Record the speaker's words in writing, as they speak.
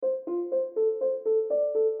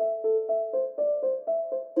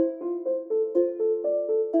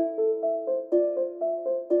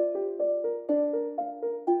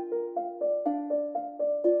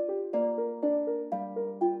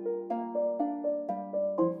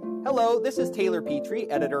Hello, this is Taylor Petrie,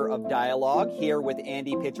 editor of Dialogue, here with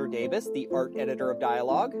Andy Pitcher-Davis, the art editor of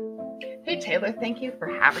Dialogue. Hey Taylor, thank you for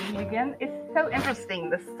having me again. It's so interesting,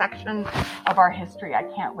 this section of our history. I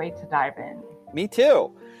can't wait to dive in. Me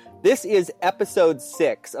too. This is episode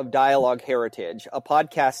 6 of Dialogue Heritage, a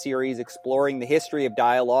podcast series exploring the history of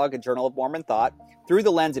Dialogue, a journal of Mormon thought, through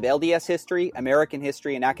the lens of LDS history, American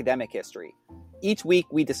history, and academic history. Each week,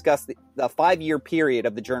 we discuss the 5-year period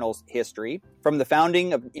of the journal's history, from the founding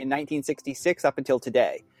in 1966 up until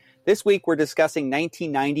today. This week, we're discussing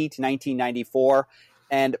 1990 to 1994,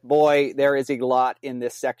 and boy, there is a lot in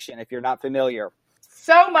this section if you're not familiar.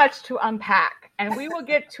 So much to unpack, and we will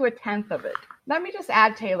get to a tenth of it. Let me just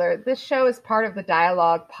add, Taylor, this show is part of the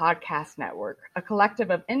Dialogue Podcast Network, a collective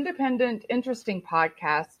of independent, interesting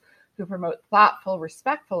podcasts who promote thoughtful,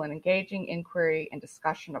 respectful, and engaging inquiry and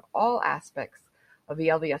discussion of all aspects of the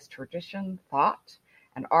LDS tradition, thought,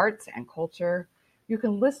 and arts and culture. You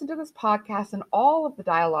can listen to this podcast and all of the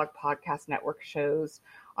Dialogue Podcast Network shows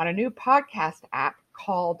on a new podcast app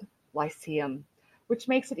called Lyceum, which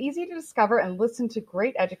makes it easy to discover and listen to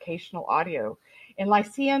great educational audio. In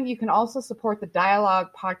Lyceum, you can also support the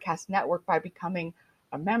Dialogue Podcast Network by becoming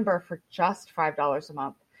a member for just $5 a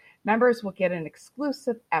month. Members will get an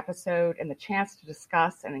exclusive episode and the chance to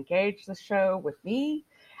discuss and engage the show with me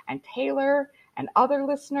and Taylor and other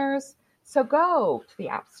listeners. So go to the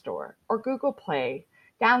App Store or Google Play,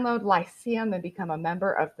 download Lyceum and become a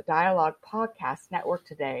member of the Dialogue Podcast Network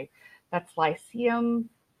today. That's Lyceum,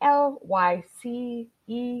 Lyceum.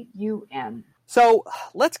 So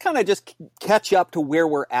let's kind of just catch up to where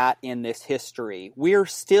we're at in this history. We're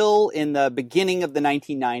still in the beginning of the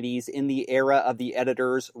 1990s, in the era of the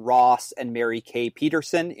editors Ross and Mary Kay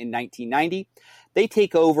Peterson in 1990. They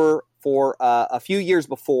take over for a few years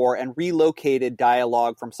before and relocated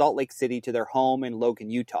Dialogue from Salt Lake City to their home in Logan,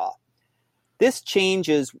 Utah. This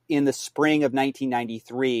changes in the spring of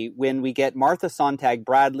 1993 when we get Martha Sontag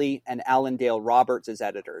Bradley and Alan Dale Roberts as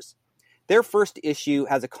editors. Their first issue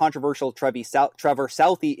has a controversial Trevor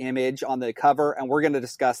Southey image on the cover, and we're going to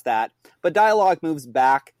discuss that. But Dialogue moves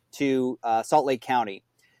back to Salt Lake County.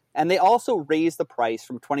 And they also raise the price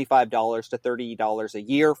from $25 to $30 a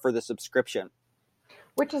year for the subscription.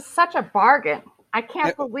 Which is such a bargain. I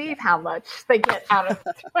can't believe how much they get out of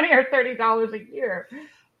 $20 or $30 a year.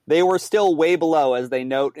 They were still way below, as they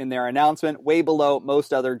note in their announcement, way below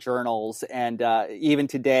most other journals. And even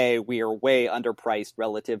today, we are way underpriced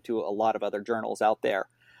relative to a lot of other journals out there.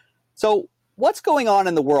 So what's going on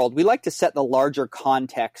in the world? We like to set the larger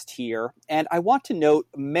context here. And I want to note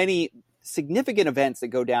many significant events that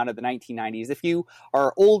go down in the 1990s. If you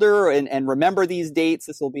are older and remember these dates,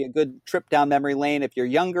 this will be a good trip down memory lane. If you're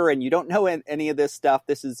younger and you don't know any of this stuff,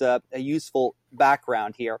 this is a useful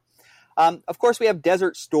background here. Of course, we have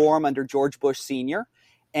Desert Storm under George Bush Sr.,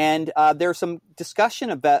 and there's some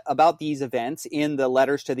discussion about these events in the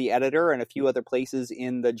letters to the editor and a few other places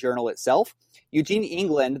in the journal itself. Eugene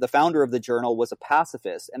England, the founder of the journal, was a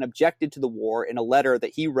pacifist and objected to the war in a letter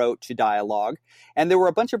that he wrote to Dialogue, and there were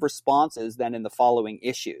a bunch of responses then in the following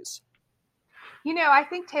issues. You know, I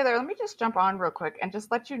think, Taylor, let me just jump on real quick and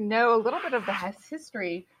just let you know a little bit of the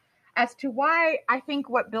history as to why I think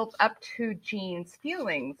what built up to Gene's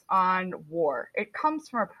feelings on war. It comes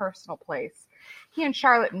from a personal place. He and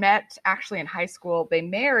Charlotte met actually in high school. They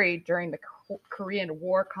married during the Korean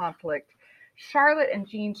War conflict. Charlotte and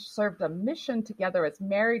Gene served a mission together as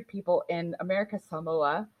married people in American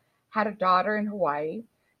Samoa, had a daughter in Hawaii.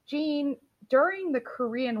 Gene, during the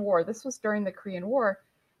Korean War, this was during the Korean War,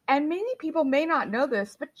 and many people may not know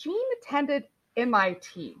this, but Gene attended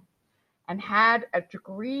MIT and had a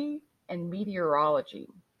degree in meteorology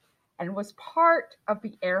and was part of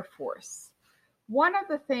the Air Force. One of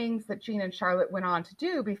the things that Gene and Charlotte went on to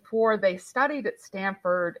do before they studied at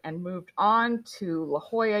Stanford and moved on to La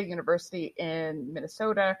Jolla University in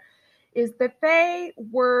Minnesota is that they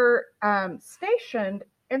were stationed,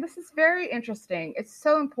 and this is very interesting. It's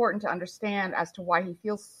so important to understand as to why he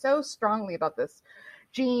feels so strongly about this.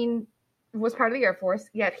 Gene was part of the Air Force,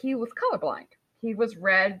 yet he was colorblind. He was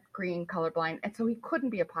red-green colorblind, and so he couldn't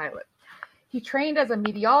be a pilot. He trained as a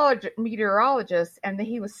meteorologist, and then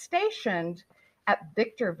he was stationed at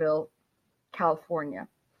Victorville, California.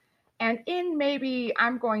 And in maybe,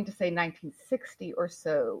 I'm going to say 1960 or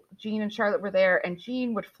so, Gene and Charlotte were there, and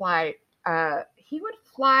Gene would fly,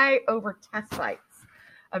 over test sites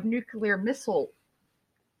of nuclear missile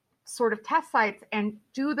sort of test sites and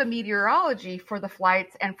do the meteorology for the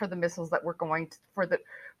flights and for the missiles that were going to,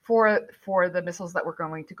 for the missiles that were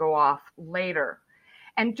going to go off later.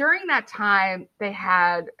 And during that time, they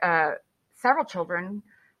had several children.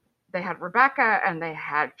 They had Rebecca and they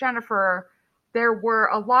had Jennifer. there were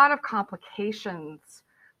a lot of complications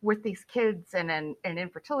with these kids and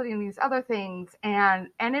infertility and these other things. And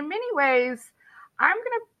in many ways, I'm going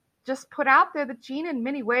to just put out there that Gene in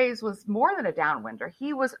many ways was more than a downwinder.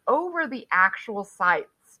 He was over the actual sites.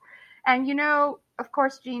 And, of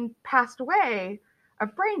course, Gene passed away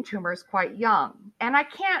of brain tumors quite young. And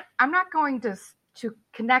I'm not going to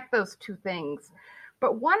connect those two things.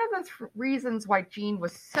 But one of the reasons why Gene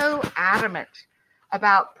was so adamant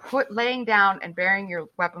about laying down and bearing your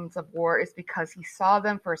weapons of war is because he saw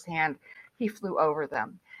them firsthand. He flew over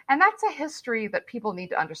them. And that's a history that people need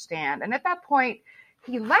to understand. And at that point,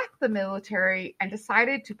 he left the military and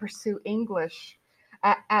decided to pursue English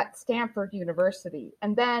at Stanford University,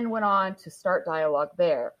 and then went on to start dialogue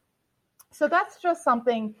there. So that's just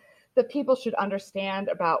something that people should understand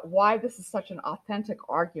about why this is such an authentic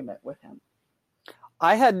argument with him.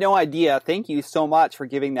 I had no idea. Thank you so much for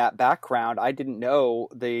giving that background. I didn't know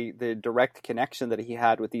the direct connection that he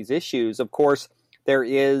had with these issues. Of course, there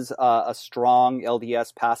is a strong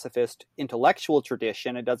LDS pacifist intellectual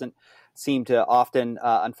tradition. It doesn't seem to often,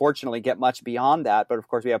 unfortunately, get much beyond that. But of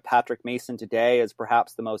course, we have Patrick Mason today as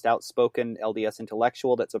perhaps the most outspoken LDS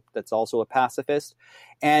intellectual that's also a pacifist.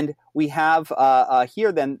 And we have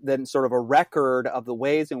here then sort of a record of the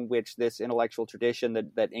ways in which this intellectual tradition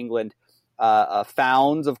that England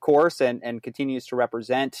founds, of course, and continues to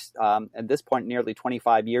represent at this point, nearly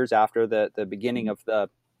 25 years after the beginning of the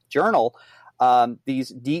journal, these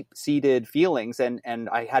deep-seated feelings, and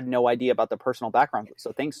I had no idea about the personal background.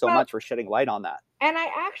 So thanks so much for shedding light on that. And I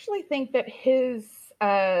actually think that his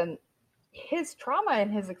trauma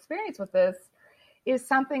and his experience with this is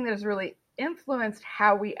something that has really influenced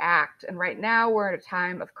how we act. And right now we're at a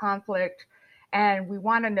time of conflict, and we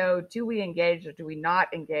want to know, do we engage or do we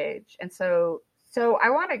not engage? And so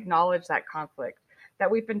I want to acknowledge that conflict,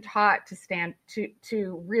 that we've been taught to stand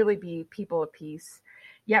to really be people of peace.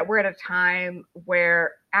 Yet we're at a time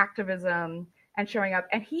where activism and showing up,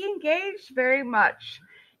 and he engaged very much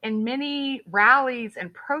in many rallies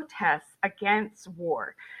and protests against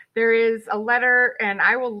war. There is a letter, and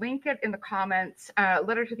I will link it in the comments, a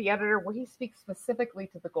letter to the editor where he speaks specifically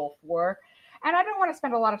to the Gulf War. And I don't want to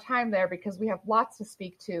spend a lot of time there because we have lots to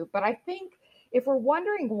speak to. But I think if we're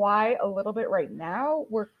wondering why a little bit right now,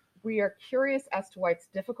 we are curious as to why it's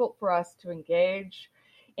difficult for us to engage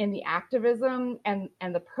in the activism and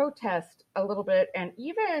the protest a little bit, and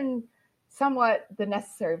even somewhat the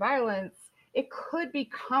necessary violence, it could be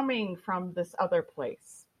coming from this other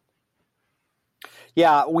place.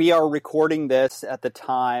 Yeah, we are recording this at the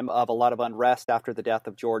time of a lot of unrest after the death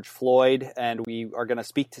of George Floyd, and we are going to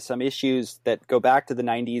speak to some issues that go back to the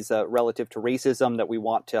 90s relative to racism that we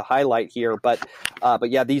want to highlight here. But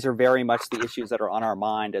yeah, these are very much the issues that are on our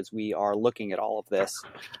mind as we are looking at all of this.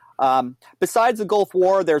 Besides the Gulf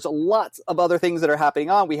War, there's lots of other things that are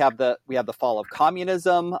happening on. We have the fall of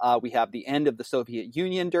communism. We have the end of the Soviet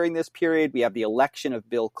Union during this period. We have the election of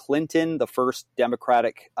Bill Clinton, the first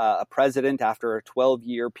Democratic president after a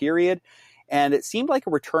 12-year period. And it seemed like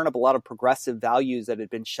a return of a lot of progressive values that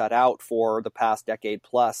had been shut out for the past decade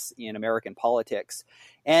plus in American politics.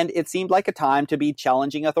 And it seemed like a time to be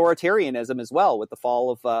challenging authoritarianism as well, with the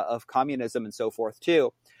fall of communism and so forth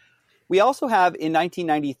too. We also have, in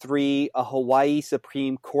 1993, a Hawaii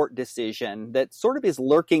Supreme Court decision that sort of is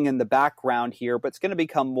lurking in the background here, but it's going to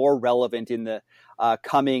become more relevant in the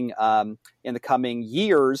coming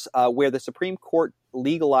years, where the Supreme Court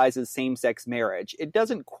legalizes same-sex marriage. It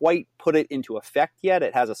doesn't quite put it into effect yet.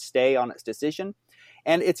 It has a stay on its decision,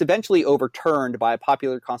 and it's eventually overturned by a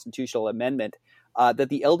popular constitutional amendment that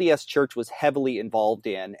the LDS Church was heavily involved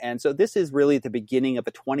in. And so this is really the beginning of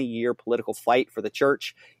a 20-year political fight for the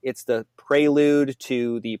church. It's the prelude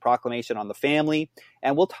to the Proclamation on the Family.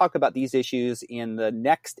 And we'll talk about these issues in the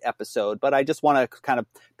next episode. But I just want to kind of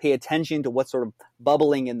pay attention to what's sort of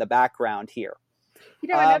bubbling in the background here.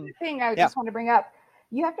 Another thing I just want to bring up,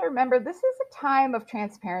 you have to remember, this is a time of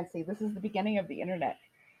transparency. This is the beginning of the internet.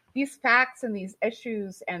 These facts and these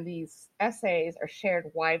issues and these essays are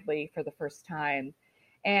shared widely for the first time.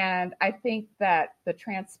 And I think that the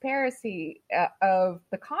transparency of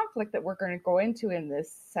the conflict that we're going to go into in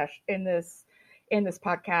this session, in this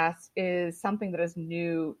podcast, is something that is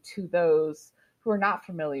new to those who are not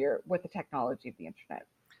familiar with the technology of the internet.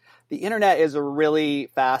 The internet is a really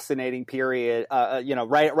fascinating period.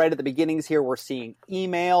 Right at the beginnings here, we're seeing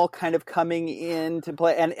email kind of coming into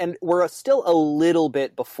play, and we're still a little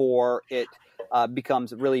bit before it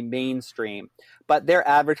becomes really mainstream. But they're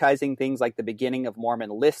advertising things like the beginning of Mormon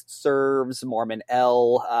listservs, Mormon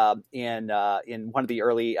L, in one of the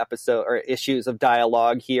early issues of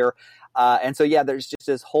Dialogue here. And so, yeah, there's just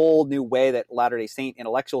this whole new way that Latter-day Saint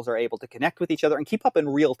intellectuals are able to connect with each other and keep up in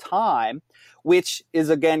real time, which is,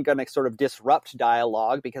 again, going to sort of disrupt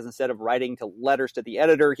dialogue, because instead of writing to letters to the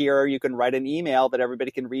editor here, you can write an email that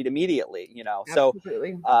everybody can read immediately,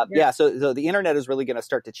 Absolutely. So the internet is really going to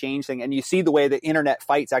start to change things. And you see the way the internet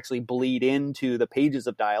fights actually bleed into the pages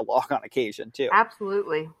of dialogue on occasion, too.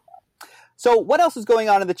 Absolutely. So what else is going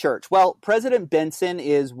on in the church? Well, President Benson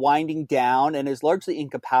is winding down and is largely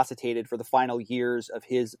incapacitated for the final years of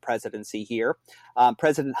his presidency here.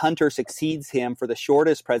 President Hunter succeeds him for the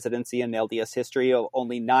shortest presidency in LDS history of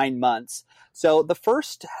only 9 months. So the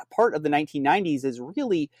first part of the 1990s is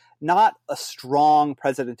really not a strong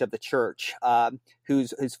president of the church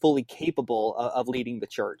who's fully capable of leading the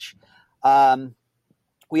church.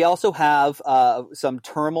 We also have some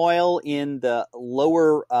turmoil in the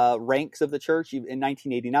lower ranks of the church. In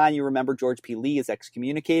 1989, you remember George P. Lee is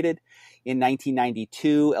excommunicated. In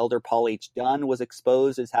 1992, Elder Paul H. Dunn was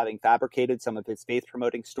exposed as having fabricated some of his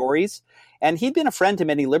faith-promoting stories. And he'd been a friend to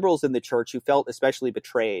many liberals in the church who felt especially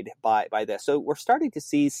betrayed by this. So we're starting to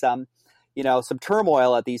see some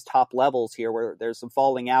turmoil at these top levels here, where there's some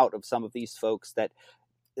falling out of some of these folks that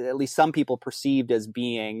at least some people perceived as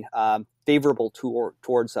being favorable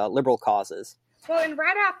towards liberal causes. Well, and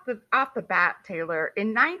right off the bat, Taylor,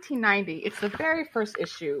 in 1990, it's the very first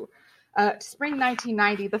issue. Spring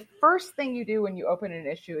 1990, the first thing you do when you open an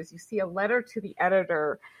issue is you see a letter to the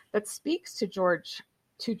editor that speaks to George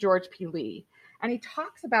P. Lee. And he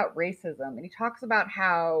talks about racism, and he talks about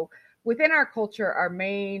how within our culture, our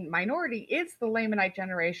main minority is the Lamanite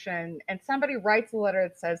generation. And somebody writes a letter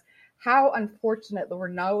that says, how unfortunate that we're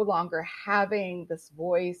no longer having this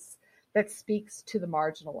voice that speaks to the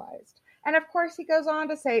marginalized. And of course, he goes on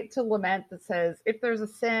to lament that says, if there's a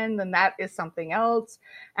sin, then that is something else.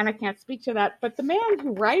 And I can't speak to that. But the man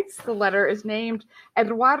who writes the letter is named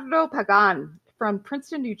Eduardo Pagan from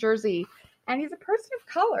Princeton, New Jersey. And he's a person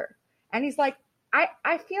of color. And he's like,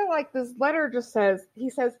 I feel like this letter just says, he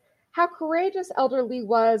says, how courageous Elder Lee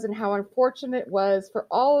was and how unfortunate it was for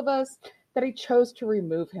all of us that he chose to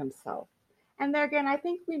remove himself. And there again, I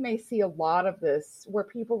think we may see a lot of this where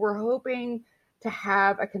people were hoping to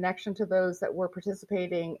have a connection to those that were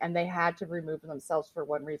participating, and they had to remove themselves for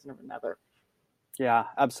one reason or another. Yeah,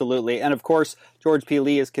 absolutely. And of course, George P.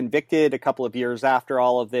 Lee is convicted a couple of years after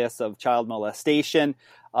all of this of child molestation,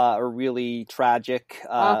 a really tragic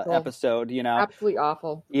episode, Absolutely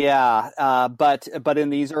awful. Yeah. But in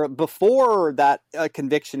these, or before that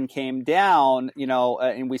conviction came down,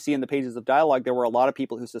 and we see in the pages of dialogue, there were a lot of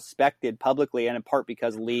people who suspected publicly, and in part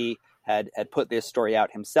because Lee had put this story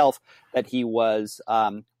out himself, that he was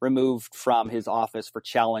removed from his office for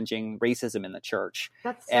challenging racism in the church.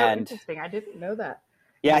 That's so interesting. I didn't know that.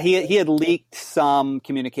 Yeah, he had leaked some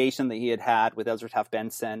communication that he had with Ezra Taft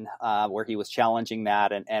Benson, where he was challenging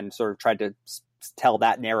that and sort of tried to tell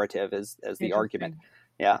that narrative as the argument.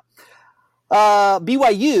 Yeah.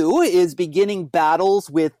 BYU is beginning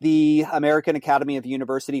battles with the American Academy of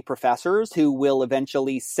University Professors, who will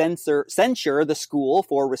eventually censure the school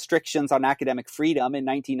for restrictions on academic freedom in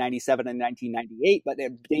 1997 and 1998, but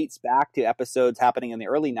it dates back to episodes happening in the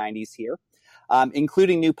early 90s here.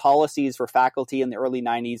 Including new policies for faculty in the early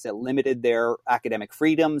 90s that limited their academic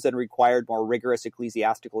freedoms and required more rigorous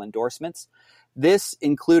ecclesiastical endorsements. This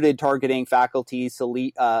included targeting faculty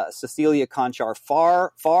Cecilia Conchar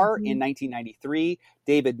Farr in 1993,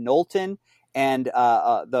 David Knowlton, and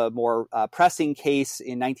the more pressing case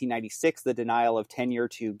in 1996, the denial of tenure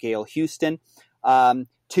to Gail Houston.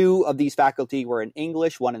 Two of these faculty were in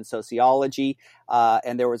English, one in sociology,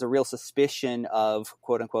 and there was a real suspicion of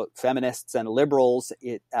quote-unquote feminists and liberals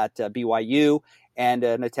at BYU and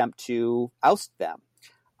an attempt to oust them.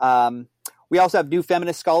 We also have new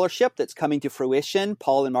feminist scholarship that's coming to fruition.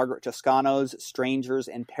 Paul and Margaret Toscano's Strangers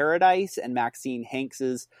in Paradise and Maxine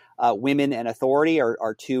Hanks's Women and Authority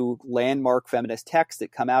are two landmark feminist texts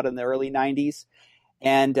that come out in the early 90s.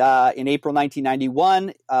 And in April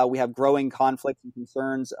 1991, we have growing conflicts and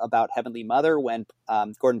concerns about Heavenly Mother when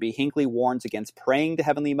Gordon B. Hinckley warns against praying to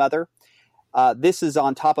Heavenly Mother. This is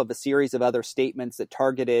on top of a series of other statements that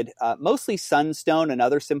targeted mostly Sunstone and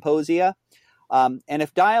other symposia. And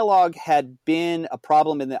if dialogue had been a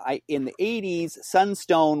problem in the 80s,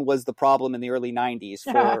 Sunstone was the problem in the early 90s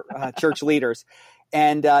for church leaders.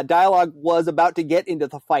 And dialogue was about to get into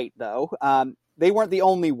the fight, though. They weren't the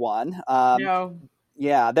only one. No.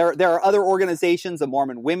 Yeah, there are other organizations. The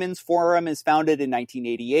Mormon Women's Forum is founded in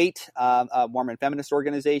 1988, a Mormon feminist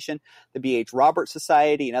organization. The B.H. Roberts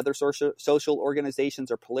Society and other social organizations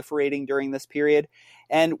are proliferating during this period.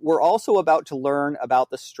 And we're also about to learn about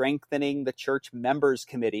the Strengthening the Church Members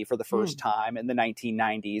Committee for the first time in the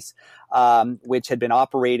 1990s, which had been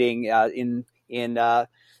operating in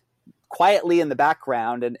quietly in the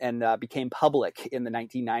background and became public in the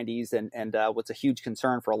 1990s and was a huge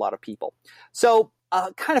concern for a lot of people. So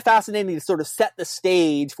kind of fascinating to sort of set the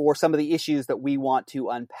stage for some of the issues that we want to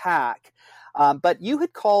unpack. But you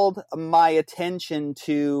had called my attention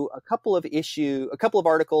to a couple of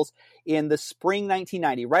articles in the spring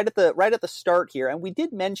 1990, right at the start here. And we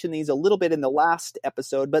did mention these a little bit in the last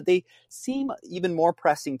episode, but they seem even more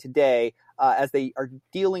pressing today as they are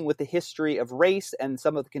dealing with the history of race and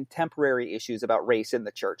some of the contemporary issues about race in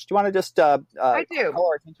the church. Do you want to just I do. call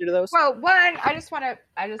our attention to those? Well, one,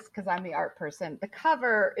 because I'm the art person, the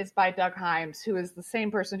cover is by Doug Himes, who is the same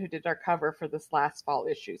person who did our cover for this last fall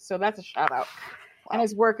issue. So that's a shout out. Wow. And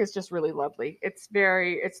his work is just really lovely. It's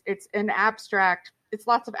an abstract. It's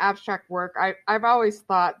lots of abstract work. I've always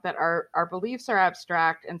thought that our beliefs are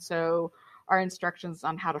abstract, and so our instructions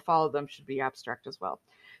on how to follow them should be abstract as well.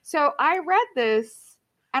 So I read this,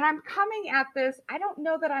 and I'm coming at this. I don't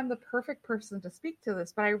know that I'm the perfect person to speak to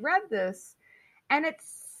this, but I read this, and it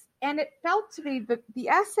felt to me that the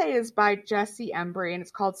essay is by Jesse Embry, and it's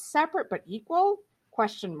called "Separate but Equal?"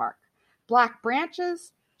 Black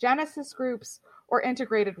branches, Genesis groups, or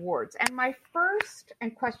integrated wards. And my first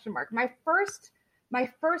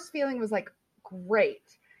feeling was like,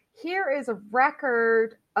 great. Here is a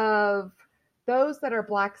record of those that are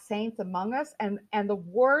Black saints among us and the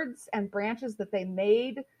wards and branches that they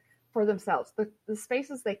made for themselves, the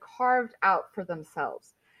spaces they carved out for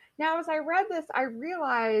themselves. Now, as I read this, I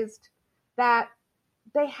realized that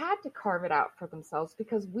they had to carve it out for themselves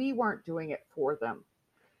because we weren't doing it for them.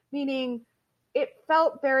 Meaning, it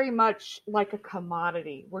felt very much like a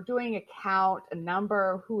commodity. We're doing a count, a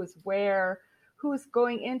number, who is where, who is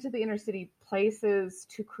going into the inner city places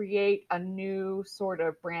to create a new sort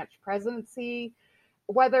of branch presidency.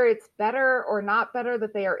 Whether it's better or not better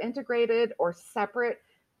that they are integrated or separate,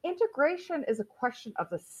 integration is a question of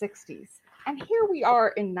the 60s. And here we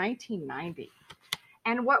are in 1990.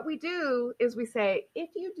 And what we do is we say,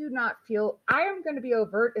 if you do not feel, I am going to be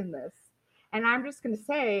overt in this, and I'm just going to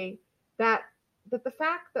say that the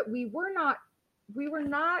fact that we were not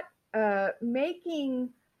making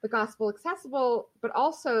the gospel accessible, but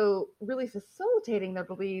also really facilitating their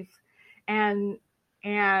belief and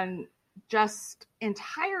just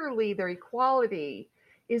entirely their equality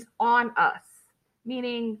is on us.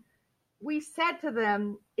 Meaning, we said to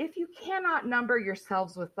them, if you cannot number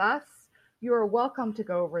yourselves with us, you are welcome to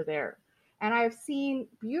go over there. And I have seen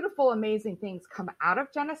beautiful, amazing things come out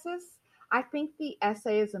of Genesis. I think the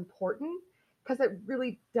essay is important because it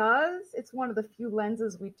really does. It's one of the few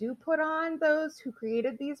lenses we do put on those who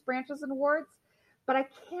created these branches and wards. But I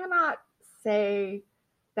cannot say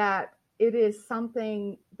that it is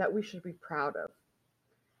something that we should be proud of.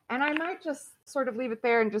 And I might just sort of leave it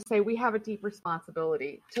there and just say we have a deep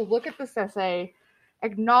responsibility to look at this essay,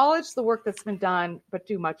 acknowledge the work that's been done, but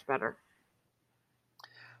do much better.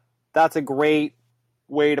 That's a great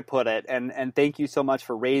way to put it. And thank you so much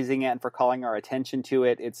for raising it and for calling our attention to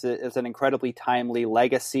it. It's an incredibly timely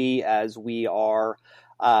legacy as we are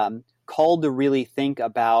called to really think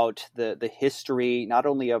about the history, not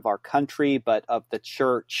only of our country, but of the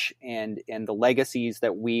church and the legacies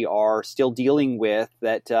that we are still dealing with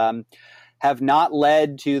that have not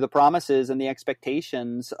led to the promises and the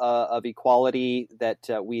expectations of equality that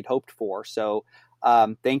we'd hoped for. So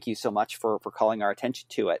thank you so much for calling our attention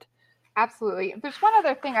to it. Absolutely. There's one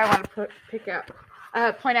other thing I want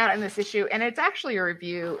to point out in this issue, and it's actually a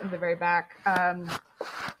review in the very back.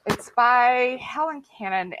 It's by Helen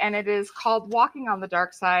Cannon, and it is called "Walking on the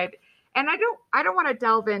Dark Side." And I don't want to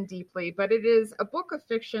delve in deeply, but it is a book of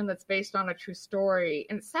fiction that's based on a true story,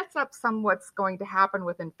 and it sets up some what's going to happen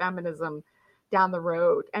within feminism down the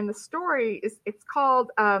road. And the story it's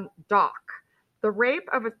called Doc, The Rape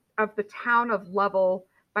of the Town of Lovell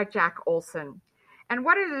by Jack Olson. And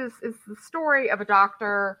what it is the story of a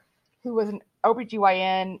doctor who was an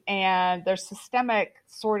OBGYN, and there's systemic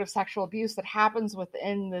sort of sexual abuse that happens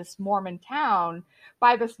within this Mormon town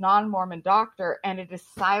by this non-Mormon doctor, and it is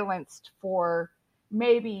silenced for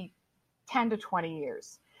maybe 10 to 20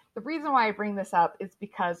 years. The reason why I bring this up is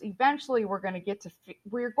because eventually we're going to get to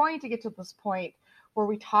this point where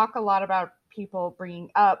we talk a lot about people bringing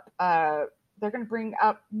up, they're going to bring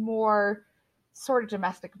up more sort of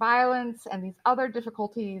domestic violence and these other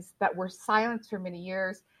difficulties that were silenced for many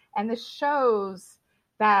years. And this shows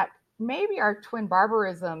that maybe our twin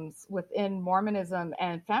barbarisms within Mormonism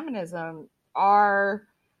and feminism are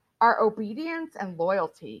our obedience and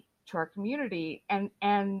loyalty to our community.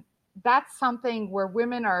 And that's something where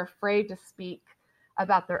women are afraid to speak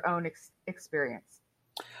about their own experience.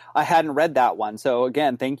 I hadn't read that one. So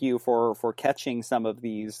again, thank you for catching some of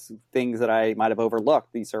these things that I might have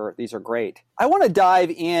overlooked. These are great. I want to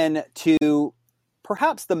dive in to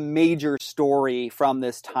perhaps the major story from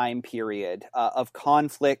this time period of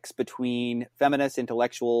conflicts between feminist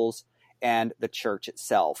intellectuals and the church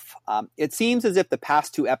itself. It seems as if the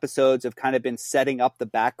past two episodes have kind of been setting up the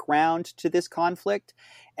background to this conflict.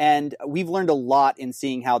 And we've learned a lot in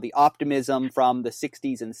seeing how the optimism from the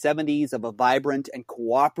 60s and 70s of a vibrant and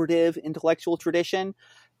cooperative intellectual tradition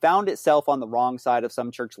found itself on the wrong side of some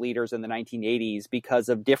church leaders in the 1980s because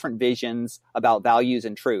of different visions about values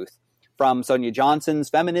and truth. From Sonia Johnson's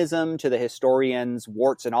feminism to the historian's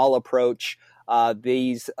warts and all approach,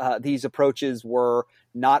 these approaches were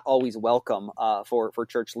not always welcome for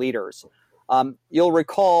church leaders. You'll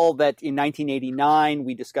recall that in 1989,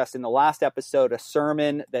 we discussed in the last episode a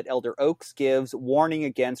sermon that Elder Oaks gives warning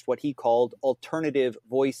against what he called alternative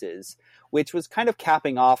voices, which was kind of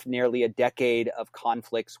capping off nearly a decade of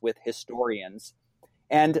conflicts with historians.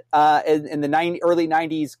 And in the early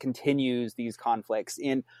 90s continues these conflicts.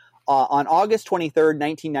 On August 23rd,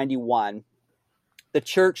 1991, the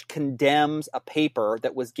church condemns a paper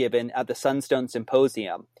that was given at the Sunstone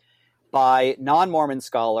Symposium by non-Mormon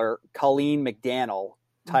scholar Colleen McDaniel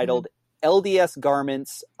titled LDS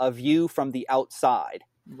Garments, A View from the Outside.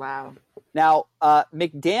 Wow. Now,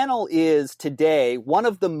 McDaniel is today one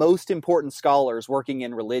of the most important scholars working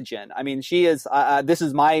in religion. I mean, she is, this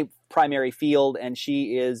is my primary field, and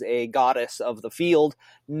she is a goddess of the field.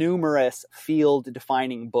 Numerous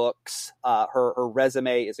field-defining books. Her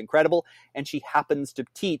resume is incredible, and she happens to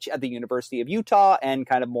teach at the University of Utah, and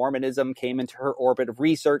kind of Mormonism came into her orbit of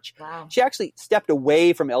research. Wow. She actually stepped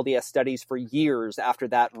away from LDS studies for years after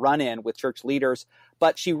that run-in with church leaders,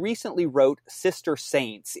 but she recently wrote Sister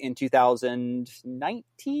Saints in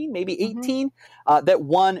 2019, maybe 18, that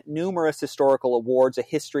won numerous historical awards, A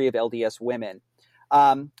History of LDS Women.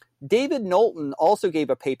 David Knowlton also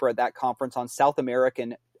gave a paper at that conference on South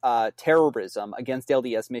American terrorism against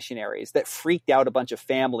LDS missionaries that freaked out a bunch of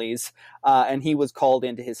families, and he was called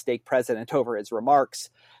into his stake president over his remarks.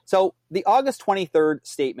 So the August 23rd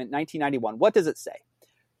statement, 1991, what does it say?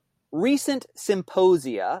 Recent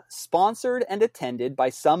symposia, sponsored and attended by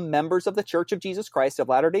some members of the Church of Jesus Christ of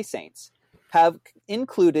Latter-day Saints, have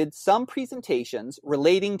included some presentations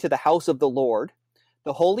relating to the house of the Lord,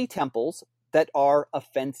 the holy temples, that are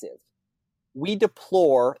offensive. We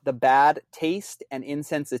deplore the bad taste and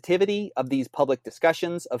insensitivity of these public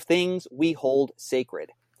discussions of things we hold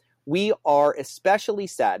sacred. We are especially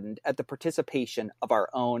saddened at the participation of our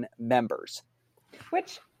own members.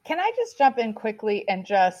 Which, can I just jump in quickly and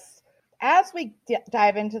just, as we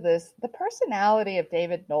dive into this, the personality of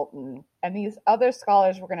David Knowlton and these other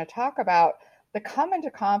scholars we're going to talk about that come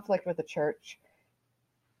into conflict with the church,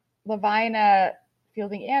 Lavina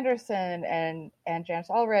Fielding Anderson and Janice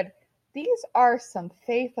Allred, these are some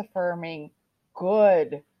faith-affirming,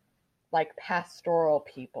 good, like pastoral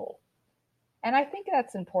people. And I think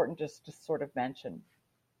that's important just to sort of mention.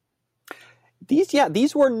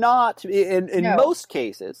 These were not, in No. most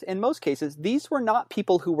cases, these were not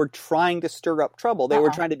people who were trying to stir up trouble. They were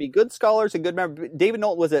trying to be good scholars and good members. David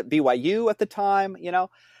Knowlton was at BYU at the time, you know.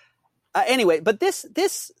 Anyway, but this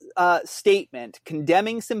statement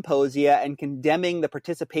condemning symposia and condemning the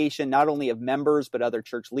participation not only of members but other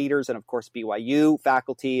church leaders and of course BYU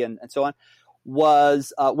faculty and so on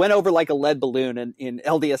was went over like a lead balloon in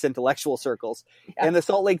LDS intellectual circles. Yeah. In the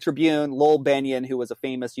Salt Lake Tribune, Lowell Bennion, who was a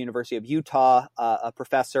famous University of Utah a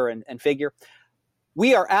professor and figure,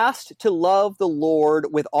 we are asked to love the Lord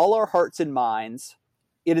with all our hearts and minds.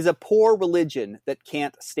 It is a poor religion that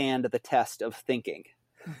can't stand the test of thinking.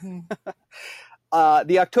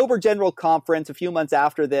 The October General Conference, a few months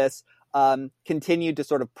after this, continued to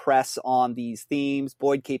sort of press on these themes.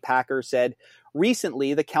 Boyd K. Packer said,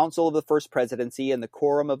 recently, the Council of the First Presidency and the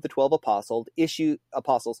Quorum of the 12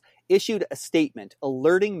 Apostles issued a statement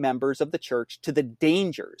alerting members of the church to the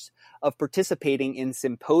dangers of participating in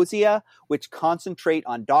symposia which concentrate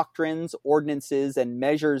on doctrines, ordinances, and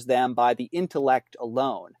measures them by the intellect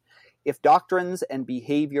alone. If doctrines and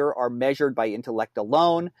behavior are measured by intellect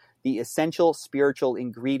alone, the essential spiritual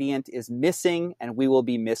ingredient is missing and we will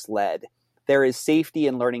be misled. There is safety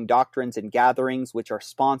in learning doctrines and gatherings which are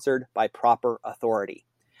sponsored by proper authority.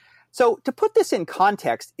 So to put this in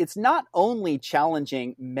context, it's not only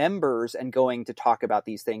challenging members and going to talk about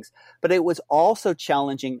these things, but it was also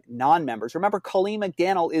challenging non-members. Remember, Colleen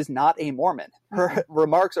McDaniel is not a Mormon. Her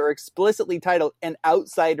remarks are explicitly titled An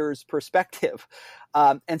Outsider's Perspective.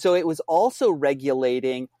 And so it was also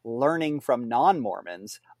regulating learning from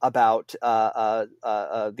non-Mormons about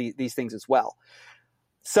these things as well.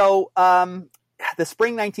 So the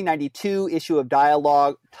spring 1992 issue of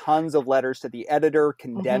Dialogue, tons of letters to the editor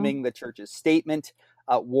condemning the church's statement,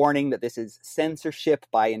 warning that this is censorship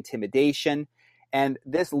by intimidation. And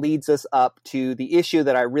this leads us up to the issue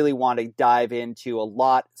that I really want to dive into a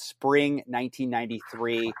lot, spring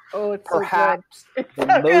 1993. Oh, it's perhaps so good. It's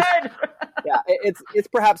so good. Yeah, it's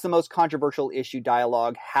perhaps the most controversial issue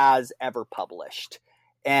Dialogue has ever published.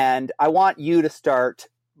 And I want you to start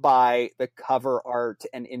by the cover art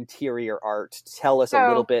and interior art. Tell us a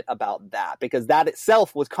little bit about that, because that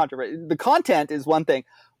itself was controversial. The content is one thing,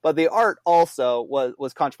 but the art also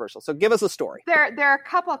was controversial. So give us a story. There are a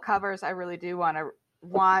couple of covers I really do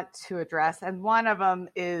want to address, and one of them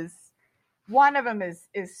is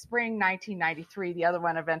spring 1993. The other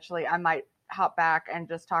one, eventually, I might hop back and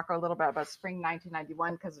just talk a little bit about spring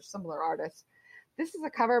 1991 because they're similar artists. This is a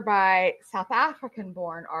cover by South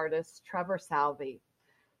African-born artist Trevor Salvi,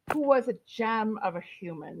 who was a gem of a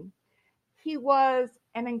human. He was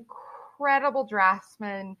an incredible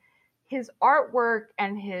draftsman. His artwork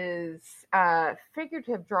and his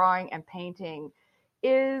figurative drawing and painting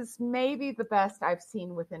is maybe the best I've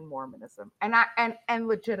seen within Mormonism. And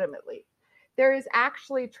legitimately. There is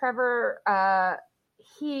actually Trevor, and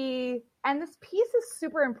this piece is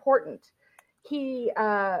super important. He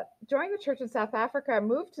joined the church in South Africa,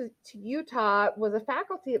 moved to Utah, was a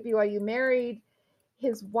faculty at BYU, married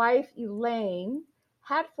his wife, Elaine,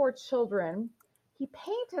 had 4 children. He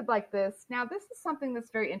painted like this. Now, this is something that's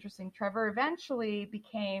very interesting. Trevor eventually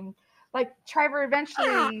came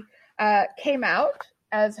out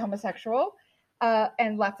as homosexual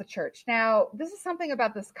and left the church. Now, this is something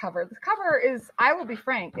about this cover. This cover is, I will be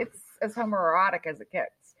frank, it's as homoerotic as it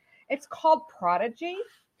gets. It's called Prodigy,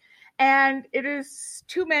 and it is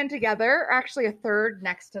 2 men together, actually a third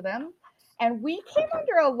next to them. And we came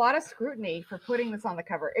under a lot of scrutiny for putting this on the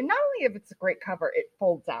cover. And not only if it's a great cover, it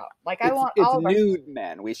folds out. It's nude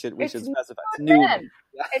men. We should specify. It's nude men.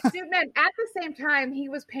 Yeah. It's nude men. At the same time, he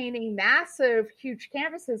was painting massive, huge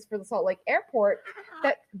canvases for the Salt Lake Airport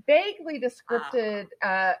that vaguely described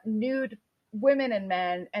nude women and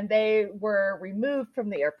men, and they were removed from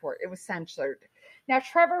the airport. It was censored. Now,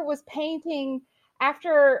 Trevor was painting.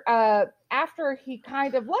 After he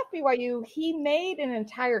kind of left BYU, he made an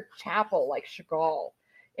entire chapel like Chagall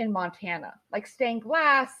in Montana, like stained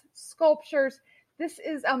glass, sculptures. This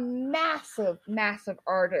is a massive, massive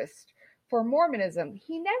artist for Mormonism.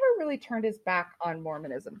 He never really turned his back on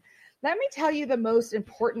Mormonism. Let me tell you the most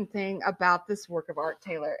important thing about this work of art,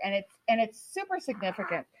 Taylor, and it's super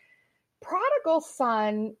significant. Prodigal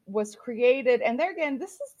Son was created, and there again,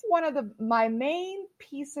 this is one of my main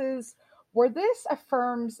pieces where this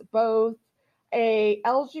affirms both a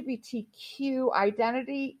LGBTQ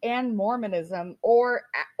identity and Mormonism or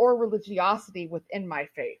religiosity within my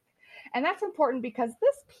faith. And that's important because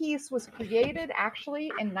this piece was created actually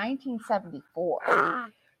in 1974.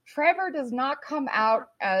 Trevor does not come out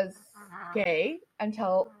as gay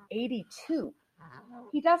until 82.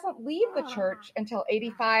 He doesn't leave the church until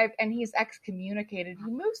 85, and he's excommunicated. He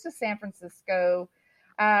moves to San Francisco.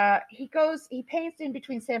 He paints in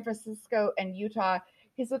between San Francisco and Utah.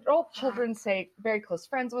 His adult children stay very close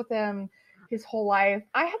friends with him his whole life.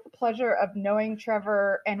 I had the pleasure of knowing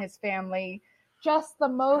Trevor and his family, just the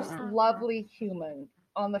most lovely human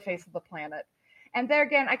on the face of the planet. And there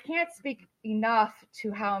again, I can't speak enough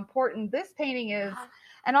to how important this painting is.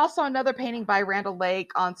 And also another painting by Randall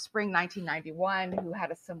Lake on spring 1991, who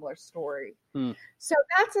had a similar story. So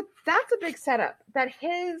that's a big setup, that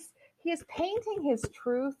he is painting his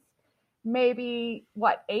truth maybe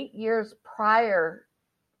 8 years prior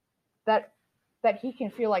that he can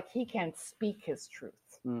feel like he can speak his truth.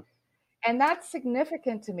 And that's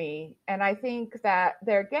significant to me. And I think that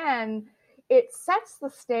there again, it sets the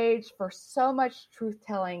stage for so much truth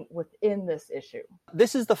telling within this issue.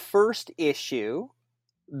 This is the first issue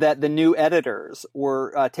that the new editors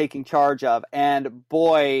were taking charge of, and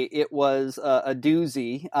boy, it was a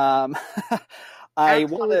doozy. I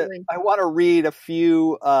want to read a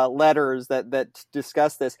few letters that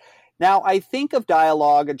discuss this. Now, I think of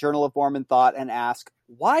Dialogue, a Journal of Mormon Thought, and ask,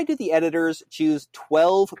 why do the editors choose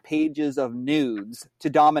 12 pages of nudes to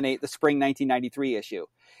dominate the spring 1993 issue?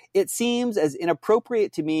 It seems as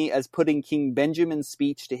inappropriate to me as putting King Benjamin's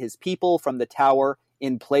speech to his people from the tower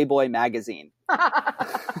in Playboy magazine.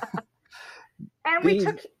 And we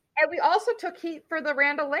also took heat for the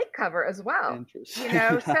Randall Lake cover as well. Interesting. You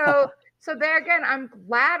know, so there again, I'm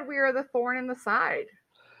glad we are the thorn in the side.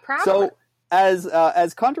 Proud of it.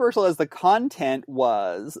 As controversial as the content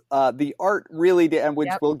was, the art really did, and which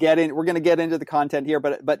we're going to get into the content here,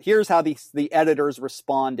 but here's how the editors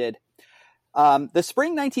responded. The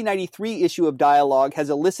spring 1993 issue of Dialogue has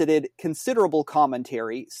elicited considerable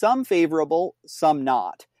commentary, some favorable, some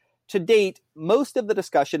not. To date, most of the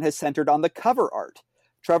discussion has centered on the cover art,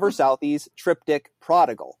 Trevor Southey's triptych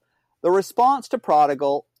Prodigal. The response to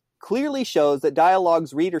Prodigal clearly shows that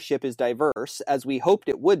Dialogue's readership is diverse, as we hoped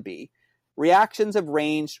it would be. Reactions have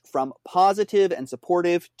ranged from positive and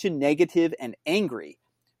supportive to negative and angry.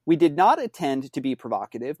 We did not intend to be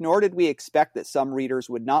provocative, nor did we expect that some readers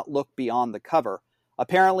would not look beyond the cover.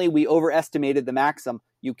 Apparently, we overestimated the maxim,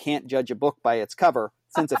 "You can't judge a book by its cover,"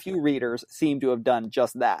 since a few readers seem to have done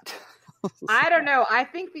just that. I don't know. I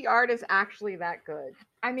think the art is actually that good.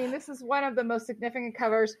 I mean, this is one of the most significant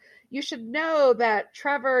covers. You should know that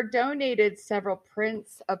Trevor donated several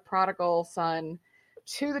prints of Prodigal Son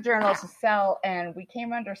to the journal to sell, and we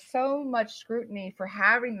came under so much scrutiny for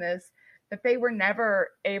having this that they were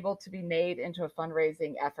never able to be made into a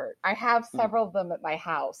fundraising effort. I have several of them at my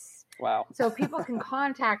house. Wow. So people can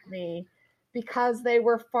contact me because they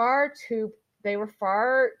were far too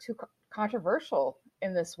controversial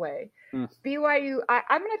in this way. BYU,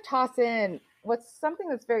 I'm going to toss in what's something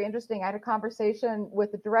that's very interesting. I had a conversation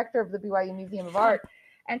with the director of the BYU Museum of Art,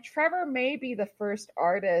 and Trevor may be the first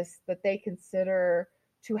artist that they consider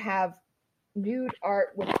to have nude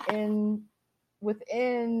art within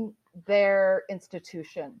their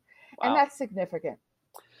institution. Wow. And that's significant.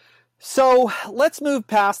 So let's move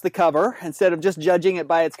past the cover instead of just judging it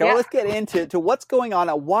by its cover. Yeah. Let's get into what's going on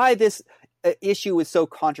and why this issue is so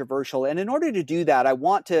controversial. And in order to do that, I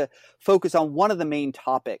want to focus on one of the main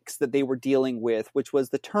topics that they were dealing with, which was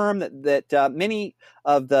the term that many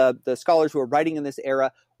of the scholars who are writing in this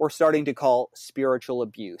era were starting to call spiritual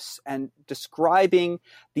abuse, and describing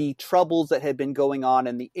the troubles that had been going on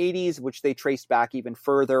in the 80s, which they traced back even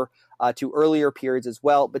further to earlier periods as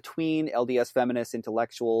well, between LDS feminist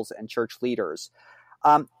intellectuals and church leaders.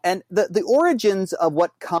 And the origins of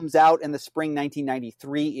what comes out in the spring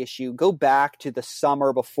 1993 issue go back to the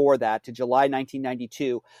summer before that, to July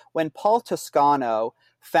 1992, when Paul Toscano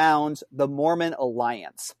founds the Mormon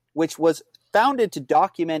Alliance, which was founded to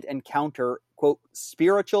document and counter, quote,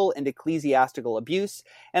 spiritual and ecclesiastical abuse,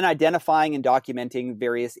 and identifying and documenting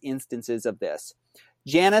various instances of this.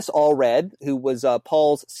 Janice Allred, who was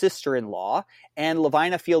Paul's sister-in-law, and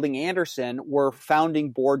Lavina Fielding Anderson were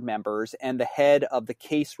founding board members and the head of the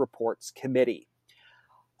Case Reports Committee.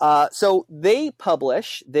 So they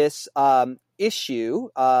publish this issue,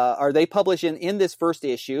 or they publish in this first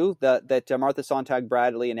issue that Martha Sontag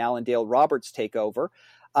Bradley and Alan Dale Roberts take over,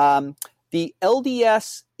 the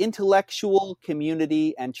LDS Intellectual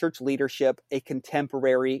Community and Church Leadership, a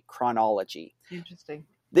Contemporary Chronology. Interesting.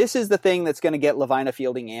 This is the thing that's going to get Lavina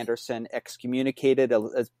Fielding Anderson excommunicated,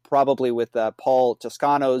 probably with Paul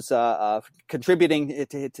Toscano's contributing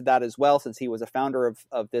to that as well, since he was a founder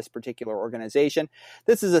of this particular organization.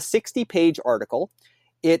 This is a 60-page article.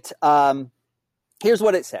 Here's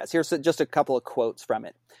what it says. Here's just a couple of quotes from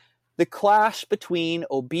it. The clash between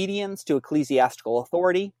obedience to ecclesiastical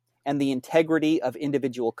authority and the integrity of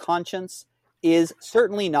individual conscience is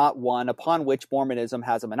certainly not one upon which Mormonism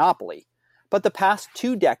has a monopoly. But the past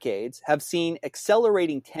 2 decades have seen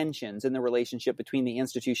accelerating tensions in the relationship between the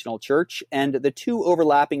institutional church and the two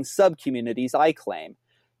overlapping sub-communities I claim,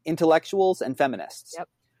 intellectuals and feminists. Yep.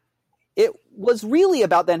 It was really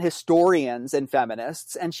about then historians and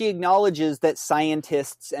feminists, and she acknowledges that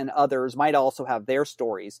scientists and others might also have their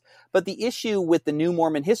stories. But the issue with the New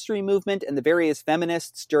Mormon History movement and the various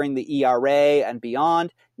feminists during the ERA and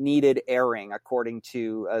beyond needed airing, according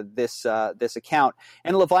to this account.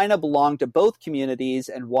 And Lavina belonged to both communities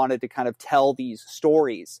and wanted to kind of tell these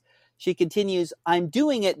stories. She continues, "I'm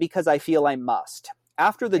doing it because I feel I must.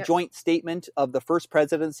 After the joint statement of the First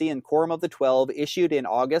Presidency and Quorum of the 12 issued in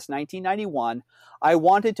August 1991, I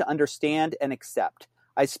wanted to understand and accept.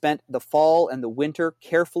 I spent the fall and the winter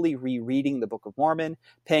carefully rereading the Book of Mormon,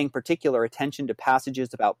 paying particular attention to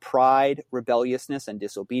passages about pride, rebelliousness, and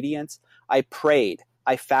disobedience. I prayed,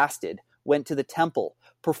 I fasted, went to the temple,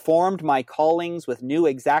 performed my callings with new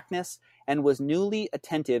exactness, and was newly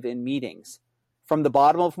attentive in meetings. From the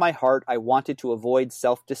bottom of my heart, I wanted to avoid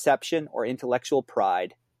self-deception or intellectual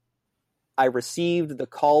pride. I received the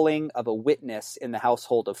calling of a witness in the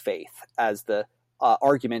household of faith," as the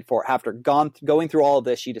argument for, after going through all of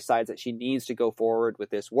this, she decides that she needs to go forward with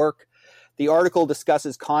this work. The article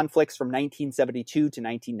discusses conflicts from 1972 to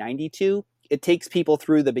 1992. It takes people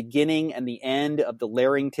through the beginning and the end of the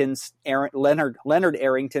Leonard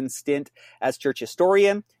Arrington stint as church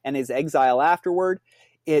historian and his exile afterward.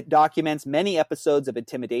 It documents many episodes of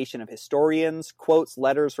intimidation of historians, quotes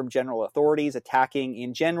letters from general authorities attacking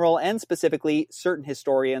in general and specifically certain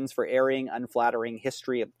historians for airing unflattering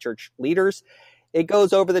history of church leaders. It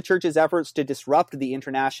goes over the church's efforts to disrupt the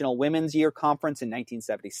International Women's Year Conference in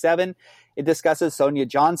 1977. It discusses Sonia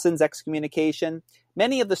Johnson's excommunication.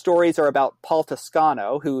 Many of the stories are about Paul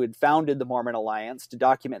Toscano, who had founded the Mormon Alliance to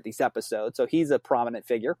document these episodes, so he's a prominent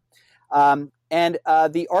figure.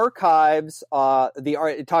 The archives,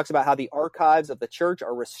 it talks about how the archives of the church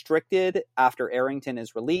are restricted after Arrington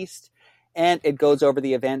is released. And it goes over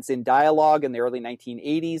the events in dialogue in the early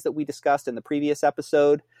 1980s that we discussed in the previous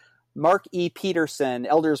episode. Mark E. Peterson,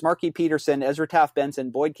 elders Mark E. Peterson, Ezra Taft Benson,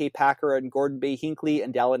 Boyd K. Packer, and Gordon B. Hinckley,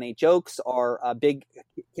 and Dallin A. Jokes are big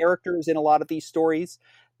characters in a lot of these stories.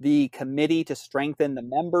 The Committee to Strengthen the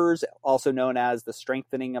Members, also known as the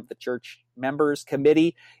Strengthening of the Church Members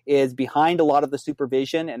Committee, is behind a lot of the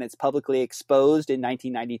supervision, and it's publicly exposed in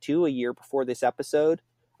 1992, a year before this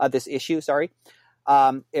issue.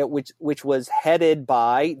 Which was headed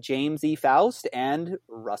by James E. Faust and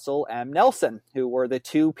Russell M. Nelson, who were the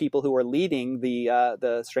two people who were leading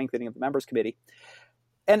the Strengthening of the Members Committee.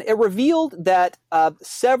 And it revealed that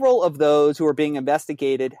several of those who were being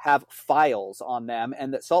investigated have files on them,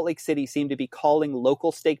 and that Salt Lake City seemed to be calling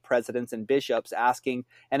local stake presidents and bishops, asking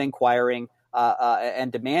and inquiring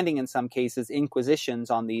and demanding, in some cases,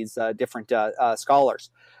 inquisitions on these different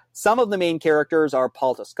scholars. Some of the main characters are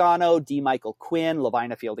Paul Toscano, D. Michael Quinn,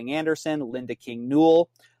 Lavina Fielding Anderson, Linda King Newell.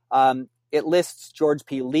 It lists George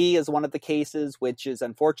P. Lee as one of the cases, which is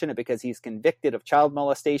unfortunate because he's convicted of child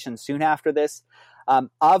molestation soon after this.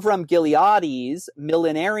 Avram Gileadi's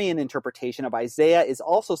millenarian interpretation of Isaiah is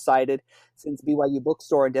also cited, since BYU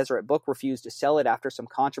Bookstore and Deseret Book refused to sell it after some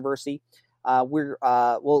controversy. I want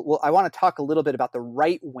to talk a little bit about the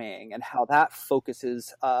right wing and how that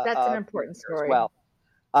focuses. That's an important story. As well.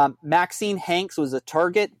 Maxine Hanks was a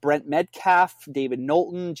target. Brent Metcalf, David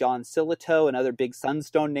Knowlton, John Silito, and other big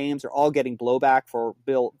Sunstone names are all getting blowback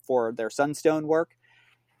for their Sunstone work.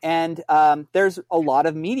 And there's a lot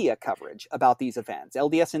of media coverage about these events.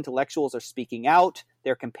 LDS intellectuals are speaking out.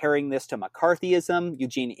 They're comparing this to McCarthyism.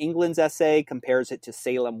 Eugene England's essay compares it to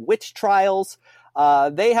Salem witch trials.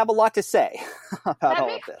 They have a lot to say about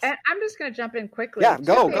all of this. And I'm just going to jump in quickly. Yeah,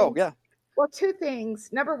 go. Yeah. Well, two things.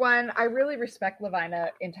 Number one, I really respect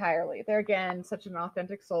Lavina entirely. They're, again, such an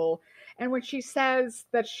authentic soul. And when she says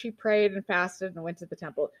that she prayed and fasted and went to the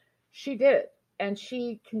temple, she did it. And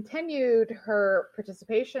she continued her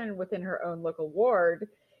participation within her own local ward,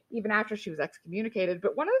 even after she was excommunicated.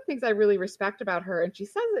 But one of the things I really respect about her, and she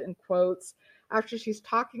says it in quotes after she's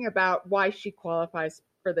talking about why she qualifies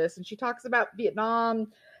for this, and she talks about Vietnam,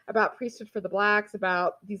 about priesthood for the blacks,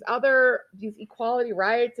 about these equality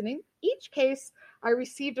rights. And in each case, I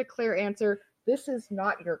received a clear answer: this is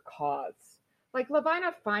not your cause. Like,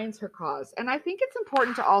 Lavina finds her cause. And I think it's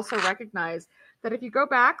important to also recognize that if you go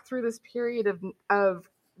back through this period of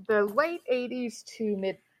the late 80s to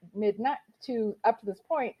mid to up to this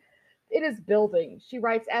point, it is building. She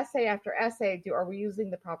writes essay after essay. Are we using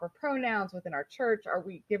the proper pronouns within our church? Are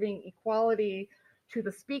we giving equality to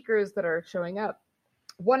the speakers that are showing up?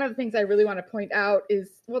 One of the things I really want to point out is,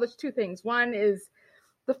 well, there's two things. One is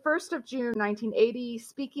the 1st of June, 1980,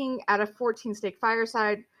 speaking at a 14-stake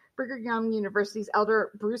fireside, Brigham Young University's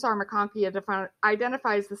elder Bruce R. McConkie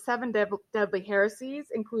identifies the 7 deadly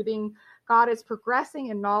heresies, including God is progressing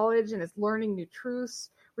in knowledge and is learning new truths,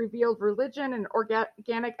 revealed religion and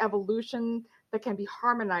organic evolution that can be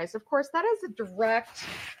harmonized. Of course, that's a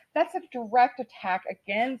direct attack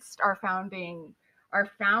against our founding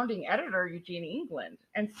editor, Eugene England.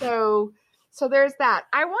 And so there's that.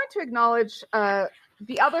 I want to acknowledge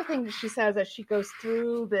the other thing that she says as she goes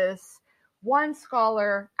through this, one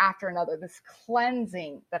scholar after another, this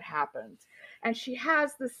cleansing that happens. And she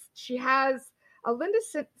says, Linda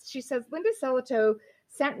Silito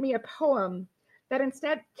sent me a poem that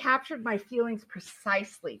instead captured my feelings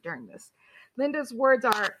precisely during this. Linda's words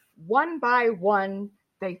are, one by one,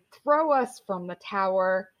 they throw us from the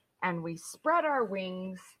tower and we spread our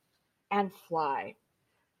wings and fly.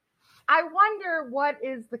 I wonder, what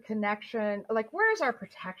is the connection? Like, where's our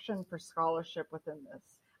protection for scholarship within this?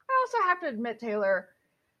 I also have to admit, Taylor,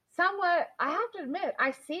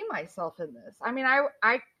 I see myself in this. I mean,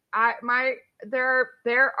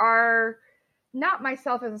 there are not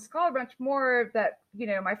myself as a scholar, much more that,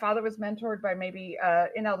 my father was mentored by maybe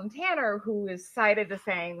in Eldon Tanner, who is cited as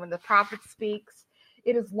saying, when the prophet speaks,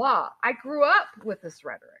 It is law. I grew up with this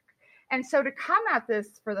rhetoric. And so to come at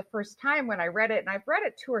this for the first time when I read it, and I've read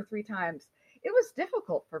it 2 or 3 times, it was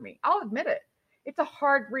difficult for me. I'll admit it. It's a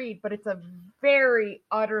hard read, but it's a very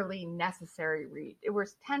utterly necessary read. It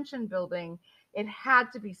was tension building. It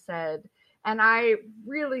had to be said. And I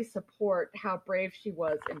really support how brave she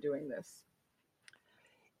was in doing this.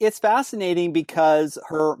 It's fascinating because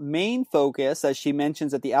her main focus, as she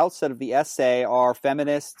mentions at the outset of the essay, are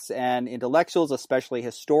feminists and intellectuals, especially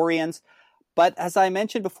historians. But as I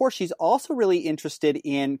mentioned before, she's also really interested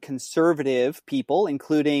in conservative people,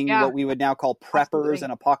 including what we would now call preppers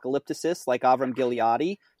and apocalypticists like Avram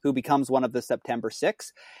Gileadi, who becomes one of the September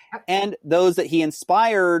 6, and those that he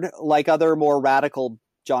inspired, like other more radical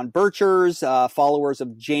John Birchers, followers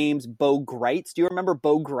of James Bo Gritz. Do you remember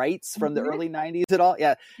Bo Gritz from the early 90s at all?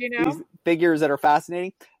 Yeah, these figures that are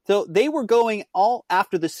fascinating. So they were going all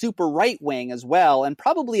after the super right wing as well, and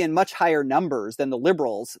probably in much higher numbers than the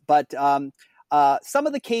liberals. But some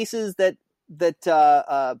of the cases that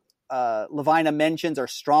Levina mentions are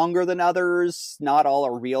stronger than others. Not all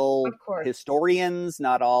are real historians.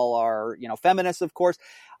 Not all are, feminists, of course.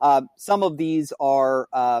 Some of these are,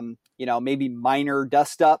 maybe minor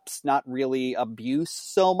dust-ups, not really abuse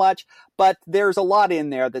so much. But there's a lot in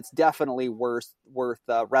there that's definitely worth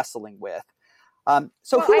wrestling with.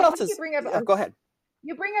 Who else is? Go ahead.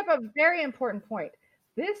 You bring up a very important point.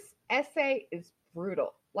 This essay is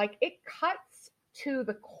brutal. Like, it cuts to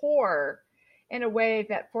the core in a way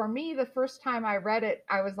that, for me, the first time I read it,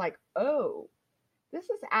 I was like, oh, this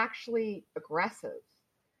is actually aggressive.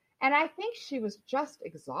 And I think she was just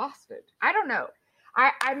exhausted. I don't know.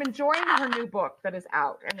 I'm enjoying her new book that is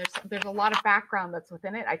out, and there's a lot of background that's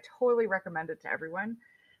within it. I totally recommend it to everyone.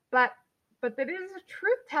 But that it is a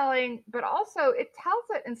truth telling, but also it tells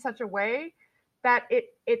it in such a way that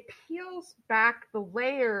it peels back the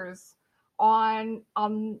layers on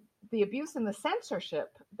the abuse and the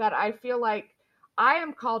censorship that I feel like I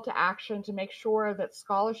am called to action to make sure that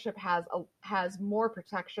scholarship has more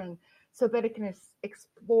protection so that it can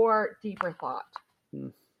explore deeper thought.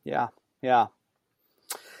 Yeah.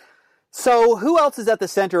 So who else is at the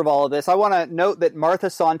center of all of this? I want to note that Martha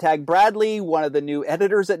Sontag Bradley, one of the new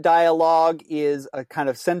editors at Dialogue, is a kind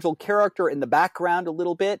of central character in the background a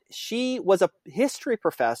little bit. She was a history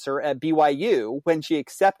professor at BYU when she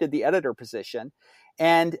accepted the editor position.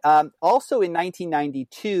 And also in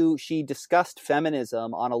 1992, she discussed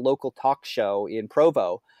feminism on a local talk show in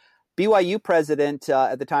Provo. BYU president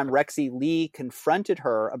at the time, Rexy Lee, confronted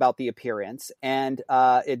her about the appearance, and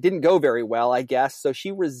it didn't go very well, I guess. So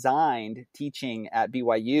she resigned teaching at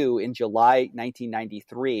BYU in July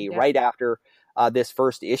 1993, right after this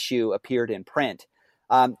first issue appeared in print.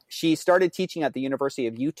 She started teaching at the University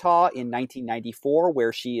of Utah in 1994,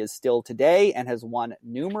 where she is still today, and has won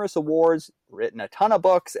numerous awards, written a ton of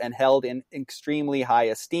books, and held in extremely high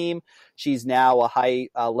esteem. She's now a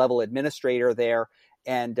high-level administrator there.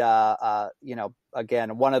 And,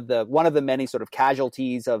 again, one of the many sort of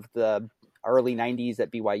casualties of the early 90s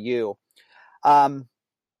at BYU.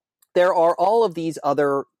 There are all of these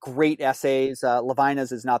other great essays.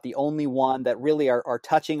 Levina's is not the only one that really are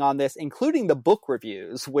touching on this, including the book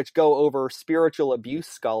reviews, which go over spiritual abuse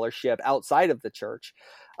scholarship outside of the church.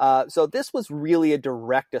 So this was really a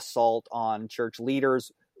direct assault on church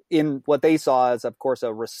leaders in what they saw as, of course,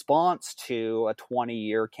 a response to a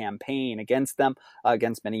 20-year campaign against them,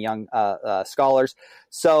 against many young scholars.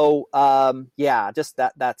 So, just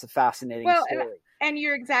that's a fascinating story. And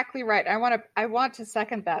you're exactly right. I want to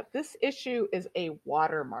second that. This issue is a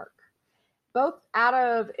watermark, both out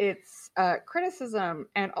of its criticism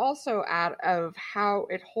and also out of how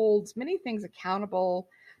it holds many things accountable,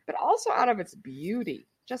 but also out of its beauty,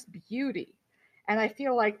 just beauty. And I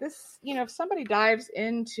feel like this, if somebody dives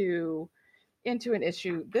into an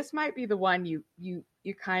issue, this might be the one you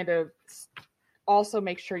kind of also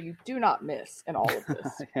make sure you do not miss in all of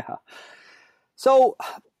this. Yeah. So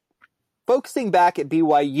focusing back at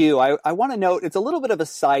BYU, I want to note, it's a little bit of a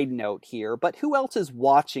side note here, but who else is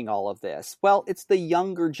watching all of this? Well, it's the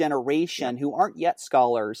younger generation who aren't yet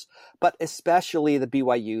scholars, but especially the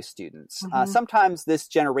BYU students. Sometimes this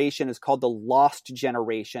generation is called the lost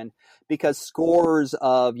generation because scores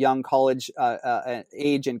of young college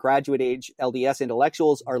age and graduate age LDS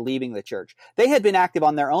intellectuals are leaving the church. They had been active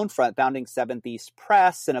on their own front, founding Seventh East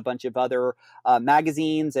Press and a bunch of other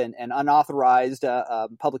magazines and unauthorized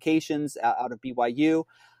publications out of BYU.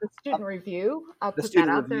 The Student Review, I'll put that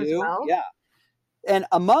out there as well. Yeah. And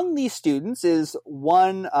among these students is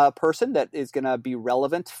one person that is going to be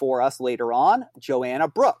relevant for us later on, Joanna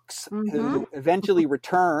Brooks, who eventually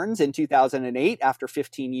returns in 2008 after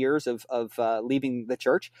 15 years of leaving the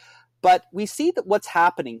church. But we see that what's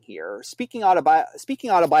happening here, speaking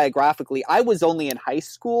autobiographically, I was only in high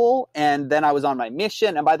school and then I was on my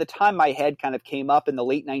mission. And by the time my head kind of came up in the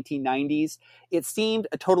late 1990s, it seemed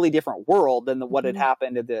a totally different world than what had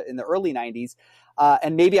happened in the early 90s.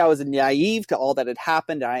 And maybe I was naive to all that had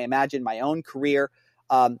happened. And I imagined my own career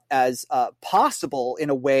as possible in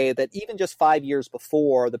a way that even just 5 years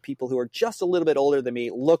before, the people who are just a little bit older than me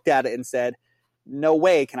looked at it and said, no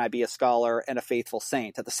way can I be a scholar and a faithful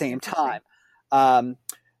saint at the same time.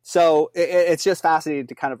 So it's just fascinating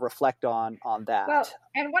to kind of reflect on that. Well,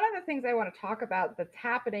 and one of the things I want to talk about that's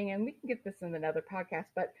happening, and we can get this in another podcast,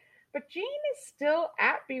 but Gene is still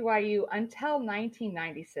at BYU until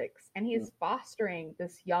 1996, and he is fostering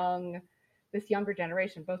this younger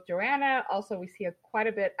generation. Both Joanna, also we see quite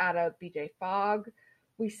a bit out of BJ Fogg.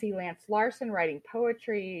 We see Lance Larson writing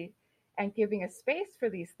poetry and giving a space for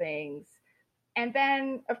these things. And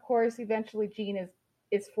then, of course, eventually Gene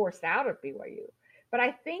is forced out of BYU. But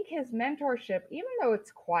I think his mentorship, even though it's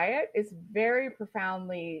quiet, is very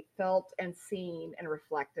profoundly felt and seen and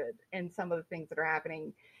reflected in some of the things that are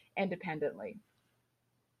happening independently.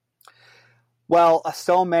 Well,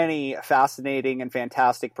 so many fascinating and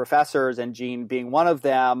fantastic professors, and Gene being one of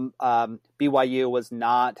them. BYU was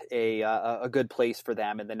not a good place for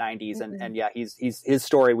them in the 90s, and yeah, he's his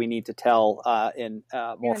story we need to tell in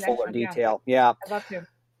more fuller detail. Yeah, I'd love to.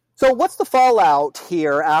 So, what's the fallout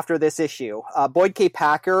here after this issue? Boyd K.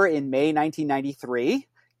 Packer in May 1993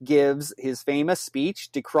 gives his famous speech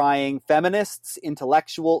decrying feminists,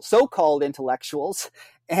 so-called intellectuals,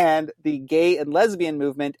 and the gay and lesbian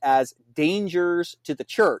movement as dangers to the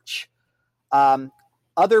church.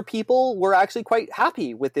 Other people were actually quite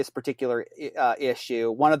happy with this particular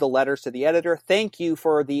issue. One of the letters to the editor: thank you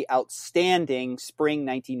for the outstanding spring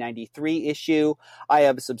 1993 issue. I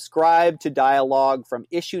have subscribed to Dialogue from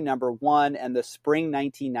issue number 1, and the spring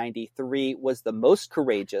 1993 was the most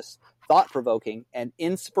courageous, thought-provoking, and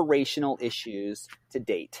inspirational issues to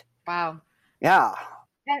date. Wow. Yeah.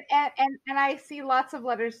 And I see lots of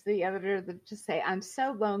letters to the editor that just say, I'm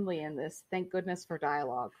so lonely in this. Thank goodness for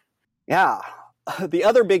Dialogue. Yeah. The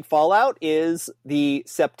other big fallout is the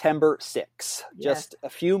September 6. Just a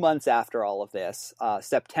few months after all of this.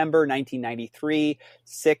 September 1993,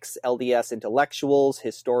 6 LDS intellectuals,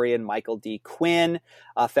 historian Michael D. Quinn,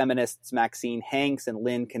 feminists Maxine Hanks and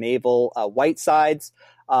Lynn Knavel Whitesides,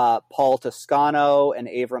 Paul Toscano and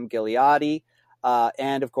Avram Gileadi,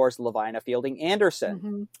 and of course Lavina Fielding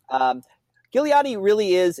Anderson. Gileadi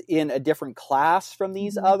really is in a different class from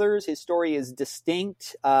these others. His story is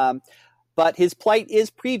distinct, but his plight is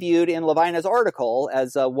previewed in Lavina's article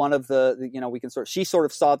as one of the, she sort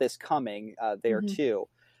of saw this coming there too.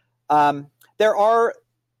 There are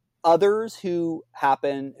others who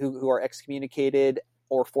are excommunicated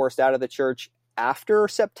or forced out of the church after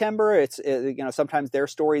September. It's sometimes their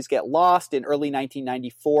stories get lost. In early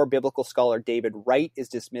 1994, biblical scholar David Wright is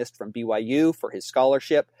dismissed from BYU for his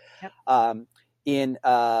scholarship. So there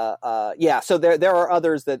are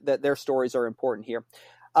others that their stories are important here.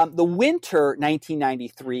 The winter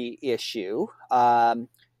 1993 issue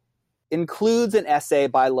includes an essay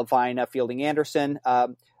by Lavina Fielding Anderson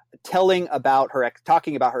talking about her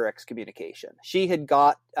excommunication. She had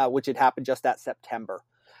which had happened just that September.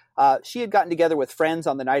 She had gotten together with friends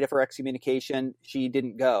on the night of her excommunication. She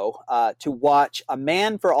didn't go to watch A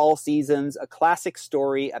Man for All Seasons, a classic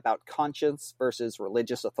story about conscience versus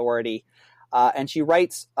religious authority. And she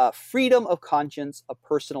writes Freedom of Conscience, a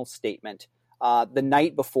Personal Statement, the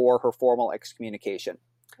night before her formal excommunication.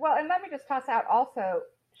 Well, and let me just toss out also,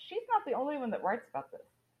 she's not the only one that writes about this.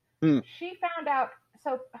 She found out,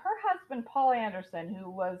 so her husband, Paul Anderson, who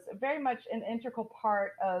was very much an integral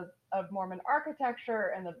part of Mormon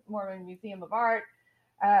architecture and the Mormon Museum of Art,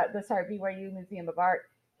 BYU Museum of Art,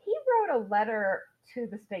 he wrote a letter to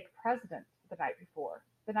the stake president the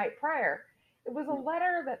night prior. It was a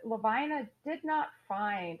letter that Lavina did not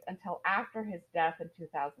find until after his death in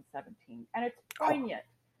 2017. And it's poignant.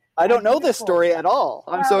 I don't know this story at all.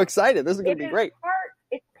 I'm so excited. This is going to be great.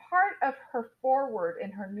 It's part of her foreword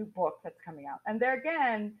in her new book that's coming out. And there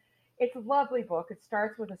again, it's a lovely book. It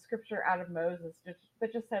starts with a scripture out of Moses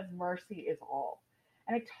that just says, mercy is all.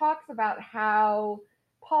 And it talks about how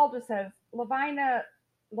Paul just says, Lavina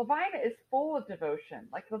is full of devotion.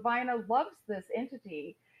 Like Lavina loves this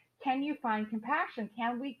entity. Can you find compassion?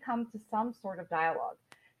 Can we come to some sort of dialogue?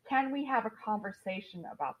 Can we have a conversation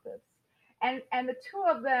about this? And the two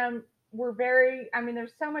of them were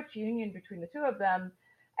there's so much union between the two of them.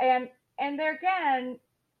 And there again,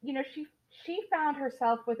 she found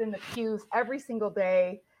herself within the pews every single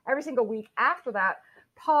day, every single week after that.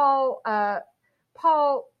 Paul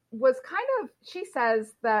was kind of, she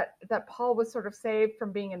says that Paul was sort of saved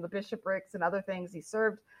from being in the bishoprics and other things. He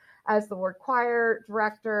served as the ward choir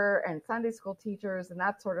director and Sunday school teachers and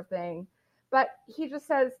that sort of thing. But he just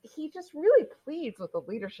says, he just really pleads with the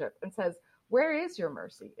leadership and says, where is your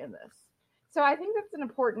mercy in this? So I think that's an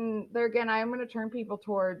important, there again, I'm going to turn people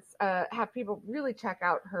towards, have people really check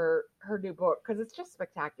out her new book, because it's just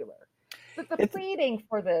spectacular. But the pleading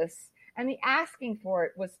for this and the asking for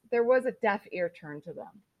it there was a deaf ear turned to them.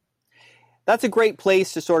 That's a great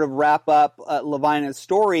place to sort of wrap up Lavina's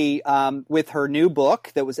story with her new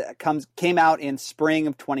book that came out in spring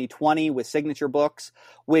of 2020 with Signature Books,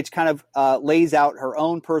 which kind of lays out her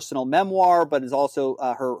own personal memoir, but is also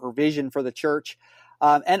her vision for the church.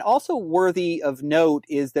 And also worthy of note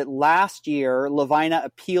is that last year, Lavina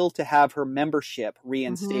appealed to have her membership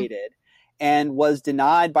reinstated and was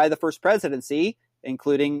denied by the First Presidency,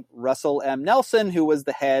 including Russell M. Nelson, who was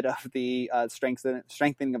the head of the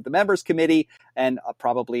strengthening of the members committee and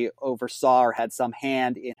probably oversaw or had some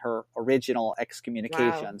hand in her original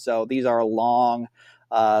excommunication. Wow. So these are long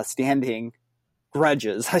standing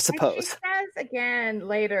grudges, I suppose. And she says again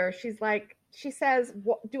later, she says,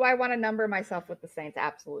 do I want to number myself with the saints?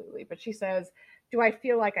 Absolutely. But she says, do I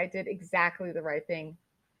feel like I did exactly the right thing?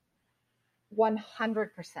 100%.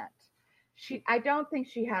 I don't think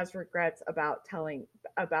she has regrets about telling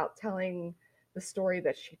the story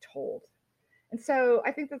that she told. And so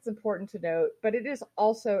I think that's important to note, but it is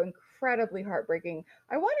also incredibly heartbreaking.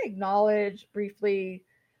 I want to acknowledge briefly,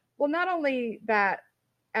 well, not only that,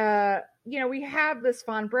 we have this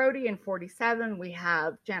Fawn Brodie in 47, we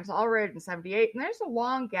have Janice Allred in 78, and there's a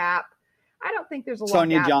long gap. I don't think there's a long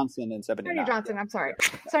gap. Sonia Johnson in 79. Sonia Johnson, I'm sorry.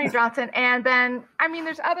 Sonia Johnson. And then,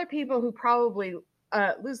 there's other people who probably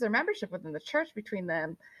lose their membership within the church between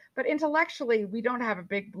them. But intellectually, we don't have a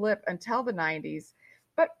big blip until the 90s.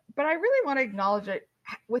 But I really want to acknowledge it.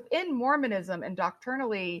 Within Mormonism and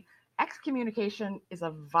doctrinally, excommunication is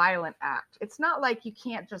a violent act. It's not like you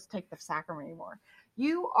can't just take the sacrament anymore.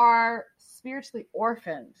 You are spiritually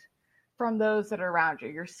orphaned from those that are around you.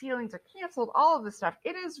 Your sealings are canceled, all of this stuff.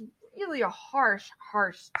 It is really a harsh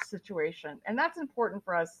situation. And that's important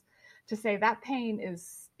for us to say that pain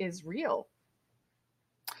is real.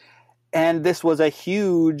 And this was a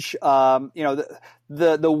huge, the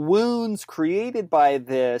wounds created by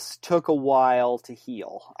this took a while to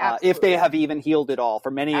heal, if they have even healed at all.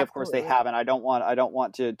 For many, Absolutely. Of course, they haven't. I don't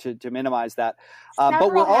want to minimize that.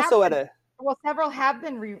 But we're also several have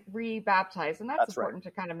been rebaptized, and that's important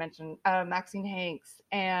right. to kind of mention. Maxine Hanks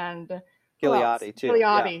and Gigliotti too.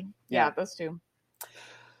 Gigliotti, yeah, those two.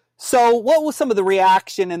 So what was some of the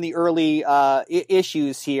reaction in the early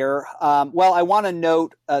issues here? Well, I want to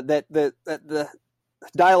note that the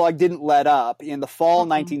dialogue didn't let up. In the fall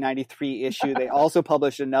 1993 issue, they also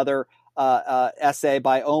published another essay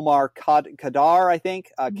by Omar Khadr, I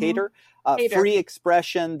think, Khadr, Free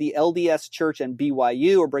Expression, the LDS Church and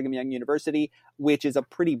BYU, or Brigham Young University, which is a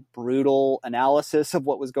pretty brutal analysis of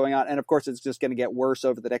what was going on. And of course, it's just going to get worse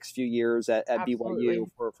over the next few years at BYU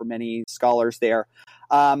for many scholars there.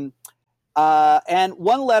 And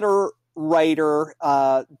one letter writer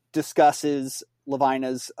discusses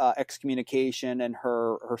Lavina's excommunication and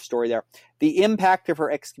her story there. The impact of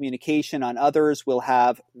her excommunication on others will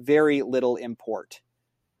have very little import.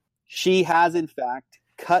 She has, in fact,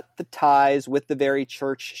 cut the ties with the very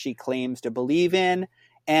church she claims to believe in,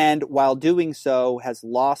 and while doing so has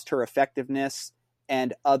lost her effectiveness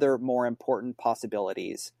and other more important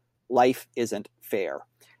possibilities. Life isn't fair.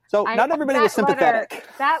 So not everybody was sympathetic.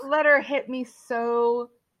 That letter hit me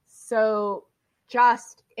so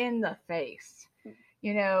just in the face.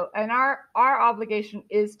 And our obligation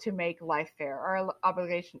is to make life fair. Our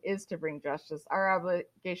obligation is to bring justice. Our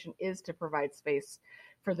obligation is to provide space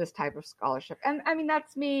for this type of scholarship. And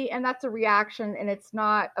that's me, and that's a reaction, and it's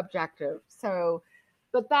not objective. So,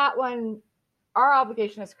 but that one, our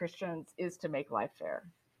obligation as Christians is to make life fair.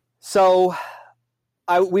 So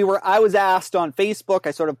I was asked on Facebook,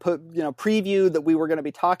 I sort of previewed that we were going to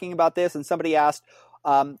be talking about this, and somebody asked,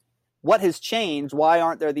 what has changed? Why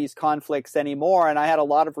aren't there these conflicts anymore? And I had a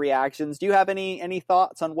lot of reactions. Do you have any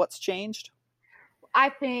thoughts on what's changed? I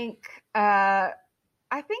think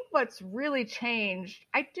what's really changed,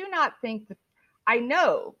 I do not think that, I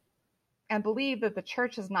know and believe that the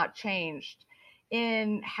church has not changed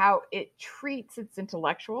in how it treats its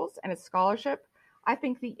intellectuals and its scholarship. I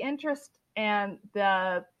think the interest and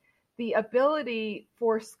the ability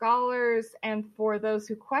for scholars and for those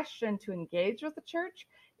who question to engage with the church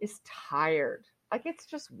is tired. Like, it's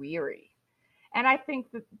just weary. And I think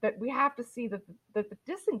that we have to see that the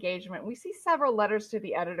disengagement, we see several letters to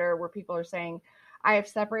the editor where people are saying, I have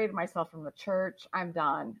separated myself from the church. I'm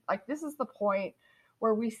done. Like, this is the point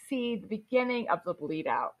where we see the beginning of the bleed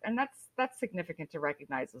out. And that's significant to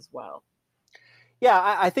recognize as well.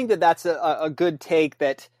 Yeah, I think that's a good take,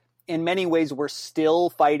 that in many ways we're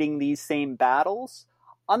still fighting these same battles.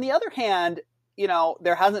 On the other hand,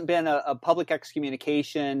 there hasn't been a public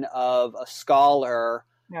excommunication of a scholar.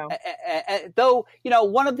 No. Though,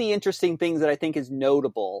 one of the interesting things that I think is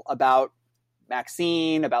notable about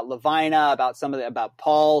Maxine, about Levina, about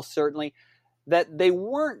Paul, certainly, that they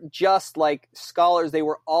weren't just like scholars, they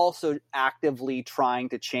were also actively trying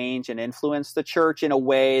to change and influence the church in a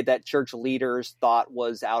way that church leaders thought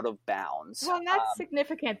was out of bounds. Well, and that's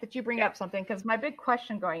significant that you bring up something, because my big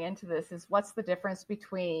question going into this is, what's the difference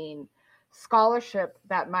between scholarship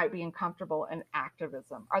that might be uncomfortable and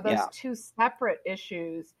activism? Are those two separate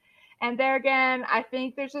issues? And there again, I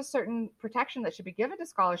think there's a certain protection that should be given to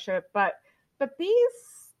scholarship, but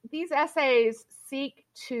these essays seek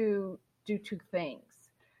to do two things.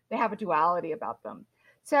 They have a duality about them.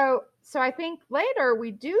 So I think later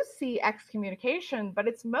we do see excommunication, but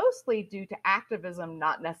it's mostly due to activism,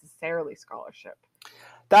 not necessarily scholarship.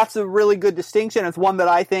 That's a really good distinction. It's one that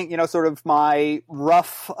I think, sort of my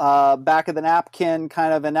rough back of the napkin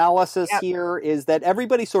kind of analysis here is that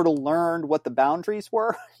everybody sort of learned what the boundaries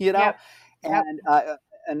were, and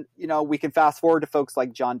we can fast forward to folks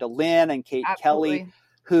like John Dehlin and Kate Kelly,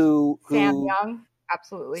 who Sam Young.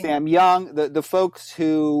 Absolutely. Sam Young, the folks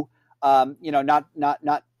who, not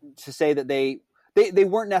to say that they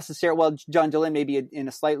weren't necessarily, well, John Dehlin may be in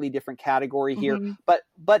a slightly different category here, but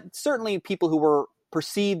certainly people who were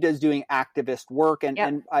perceived as doing activist work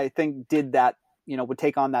and I think did that, would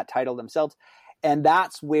take on that title themselves. And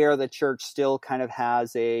that's where the church still kind of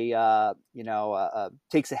has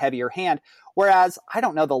takes a heavier hand. Whereas I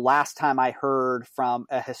don't know the last time I heard from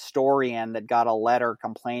a historian that got a letter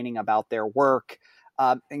complaining about their work,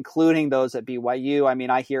 including those at BYU. I mean,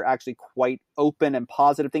 I hear actually quite open and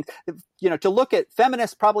positive things. To look at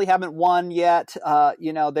feminists probably haven't won yet,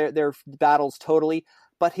 their battles totally,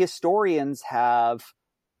 but historians have.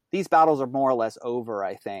 These battles are more or less over,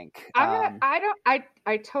 I think.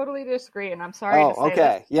 I totally disagree, and I'm sorry to say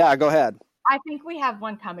okay. this. Yeah, go ahead. I think we have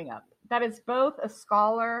one coming up that is both a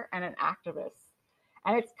scholar and an activist,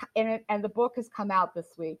 and the book has come out this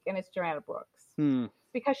week, and it's Joanna Brooks,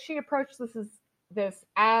 because she approached this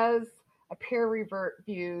as a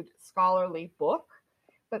peer-reviewed scholarly book,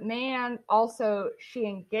 but also she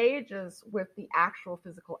engages with the actual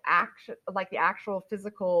physical action,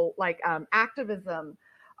 activism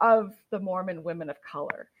of the Mormon women of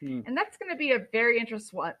color. And that's going to be a very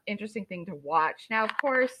interesting thing to watch. Now, of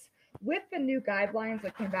course, with the new guidelines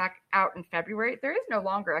that came back out in February, there is no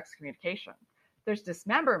longer excommunication. There's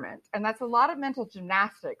dismemberment, and that's a lot of mental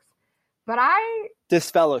gymnastics. But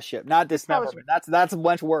disfellowship, not dismemberment. That's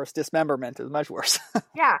much worse. Dismemberment is much worse.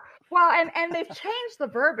 Yeah. Well, and they've changed the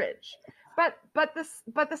verbiage, but the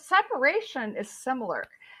separation is similar.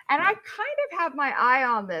 And I kind of have my eye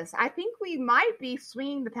on this. I think we might be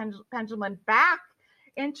swinging the pendulum back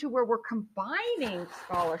into where we're combining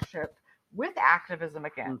scholarship with activism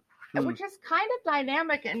again, which is kind of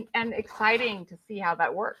dynamic and exciting to see how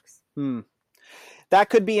that works. That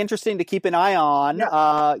could be interesting to keep an eye on.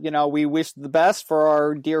 Yep. We wish the best for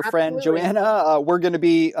our dear friend Joanna. We're going to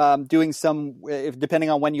be doing some, depending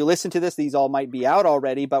on when you listen to this, these all might be out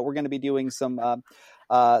already, but we're going to be doing some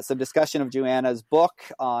discussion of Joanna's book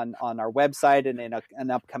on our website and in an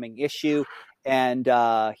upcoming issue. And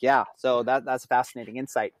so that's a fascinating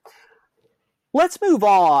insight. Let's move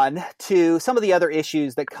on to some of the other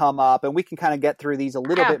issues that come up, and we can kind of get through these a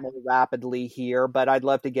little bit more rapidly here, but I'd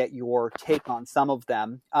love to get your take on some of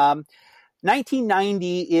them.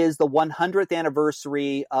 1990 is the 100th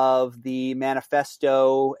anniversary of the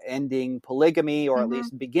manifesto ending polygamy, or at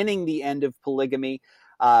least beginning the end of polygamy.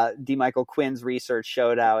 D. Michael Quinn's research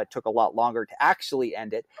showed how it took a lot longer to actually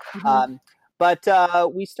end it. But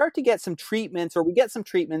we start to get some treatments, or we get some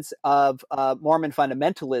treatments of Mormon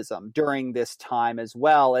fundamentalism during this time as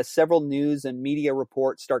well, as several news and media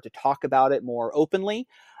reports start to talk about it more openly.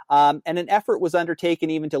 And an effort was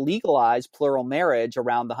undertaken even to legalize plural marriage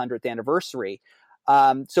around the 100th anniversary.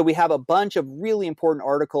 So we have a bunch of really important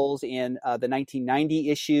articles in the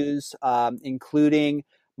 1990 issues, including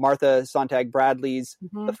Martha Sontag Bradley's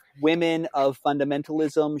The Women of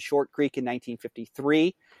Fundamentalism, Short Creek in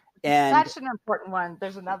 1953. And such an important one.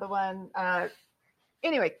 There's another one.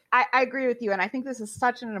 Anyway, I agree with you, and I think this is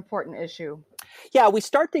such an important issue. Yeah, we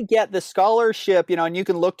start to get the scholarship, and you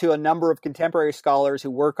can look to a number of contemporary scholars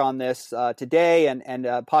who work on this today,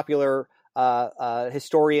 and popular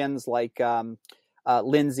historians like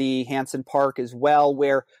Lindsay Hansen Park as well,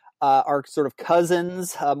 where are sort of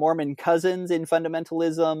cousins, Mormon cousins in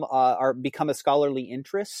fundamentalism, are become a scholarly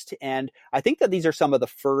interest. And I think that these are some of the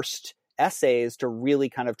first essays to really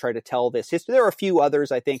kind of try to tell this history. There are a few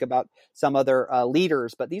others, I think, about some other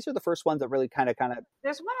leaders, but these are the first ones that really kind of.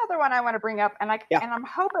 There's one other one I want to bring up, and Yeah. I'm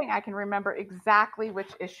hoping I can remember exactly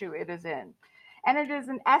which issue it is in. And it is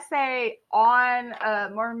an essay on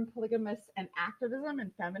Mormon polygamists and activism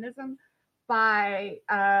and feminism by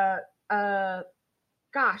Van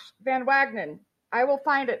Wagenen. I will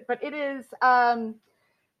find it, but it is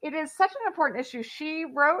such an important issue. She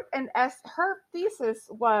wrote her thesis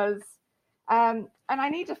was, and I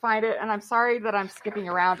need to find it, and I'm sorry that I'm skipping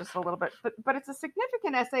around just a little bit, but it's a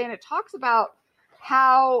significant essay, and it talks about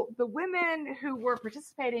how the women who were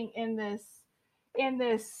participating in this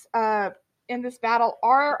battle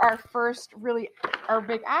are our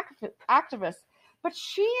big activists. But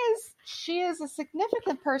she is a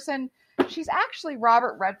significant person. She's actually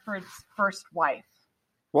Robert Redford's first wife.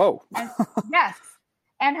 Whoa. Yes.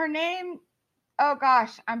 And her name, oh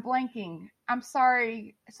gosh, I'm blanking. I'm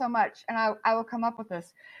sorry so much. And I will come up with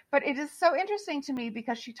this. But it is so interesting to me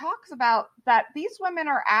because she talks about that these women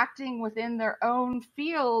are acting within their own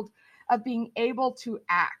field of being able to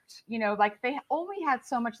act. Like they only had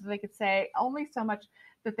so much that they could say, only so much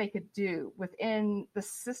that they could do within the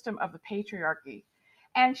system of the patriarchy.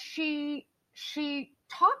 And she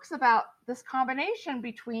talks about this combination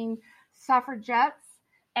between suffragettes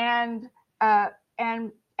and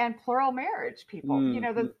plural marriage people.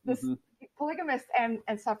 This polygamists and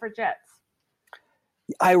suffragettes.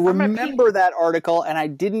 I remember that article, and I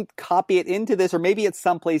didn't copy it into this, or maybe it's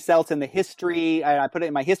someplace else in the history. I put it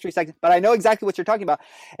in my history section, but I know exactly what you're talking about.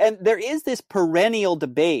 And there is this perennial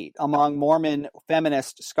debate among Mormon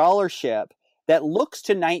feminist scholarship that looks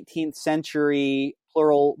to 19th century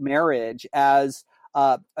plural marriage as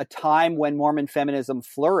a time when Mormon feminism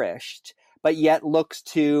flourished, but yet looks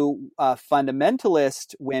to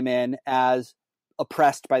fundamentalist women as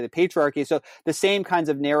oppressed by the patriarchy. So the same kinds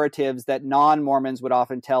of narratives that non-Mormons would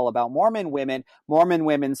often tell about Mormon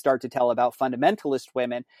women start to tell about fundamentalist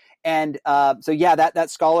women. And that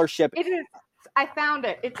scholarship. It is. I found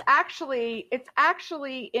it. It's actually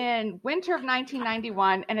in winter of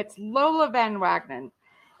 1991, and it's Lola Van Wagenen.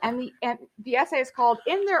 And the essay is called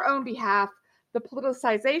 "In Their Own Behalf: The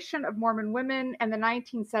Politicization of Mormon Women and the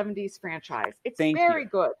 1970s Franchise." It's very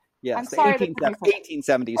good. Yes, I'm sorry,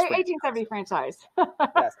 1870s. 1870 franchise.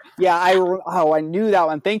 Yes. Yeah, I knew that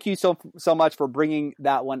one. Thank you so much for bringing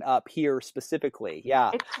that one up here specifically.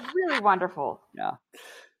 Yeah. It's really wonderful. Yeah.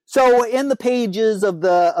 So in the pages of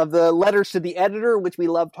the letters to the editor, which we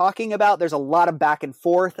love talking about, there's a lot of back and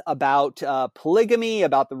forth about polygamy,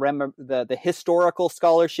 about the historical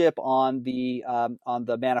scholarship on the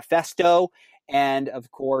manifesto, and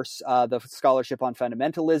of course the scholarship on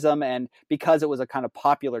fundamentalism. And because it was a kind of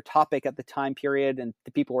popular topic at the time period, and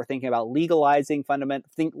the people were thinking about legalizing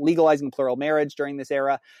plural marriage during this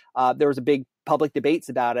era, there was a big public debates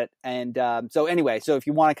about it. And so if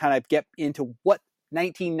you want to kind of get into what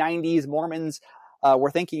 1990s Mormons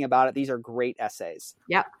were thinking about it, these are great essays.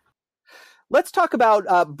 Yep. Let's talk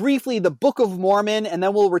about briefly the Book of Mormon, and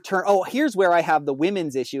then we'll return. Oh, here's where I have the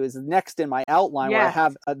women's issue is next in my outline, where I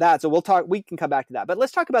have that. So we can come back to that. But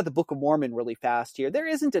let's talk about the Book of Mormon really fast here. There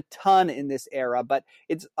isn't a ton in this era, but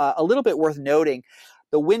it's a little bit worth noting.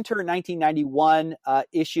 The winter 1991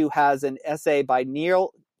 issue has an essay by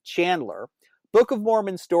Neil Chandler, Book of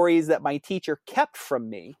Mormon Stories That My Teacher Kept From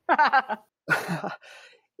Me.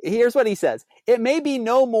 Here's what he says. It may be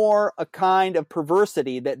no more a kind of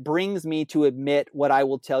perversity that brings me to admit what I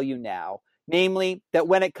will tell you now, namely, that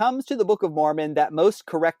when it comes to the Book of Mormon, that most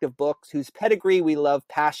correct of books, whose pedigree we love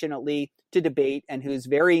passionately to debate, and whose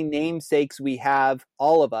very namesakes we have,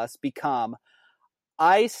 all of us, become,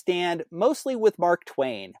 I stand mostly with Mark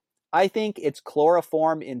Twain. I think it's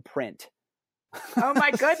chloroform in print. Oh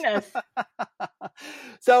my goodness.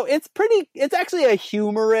 So it's actually a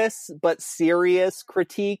humorous but serious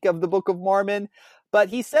critique of the Book of Mormon. But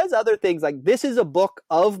he says other things like, this is a book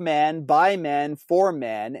of men, by men, for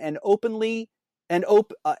men, and openly and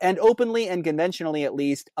conventionally, at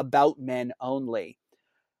least, about men only.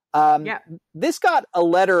 This got a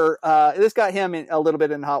letter. This got him a little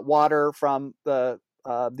bit in hot water from the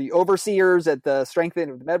overseers at the Strengthening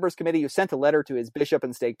of the Members Committee, who sent a letter to his bishop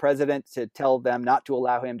and stake president to tell them not to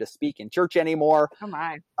allow him to speak in church anymore. Oh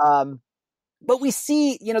my. But we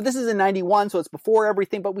see, this is in 91, so it's before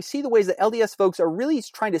everything, but we see the ways that LDS folks are really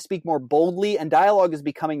trying to speak more boldly, and dialogue is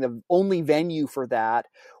becoming the only venue for that,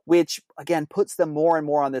 which, again, puts them more and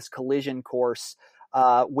more on this collision course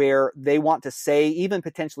where they want to say even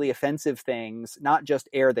potentially offensive things, not just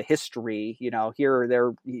air the history. Here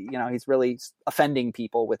they're, he's really offending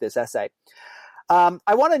people with this essay.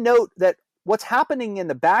 I want to note that what's happening in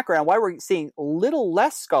the background, why we're seeing little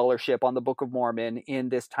less scholarship on the Book of Mormon in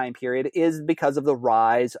this time period, is because of the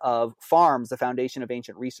rise of FARMS, the Foundation of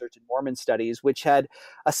Ancient Research and Mormon Studies, which had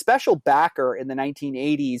a special backer in the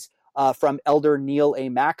 1980s from Elder Neil A.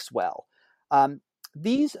 Maxwell.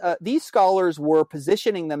 These scholars were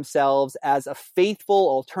positioning themselves as a faithful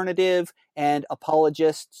alternative and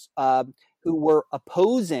apologists who were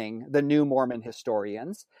opposing the new Mormon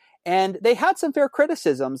historians. And they had some fair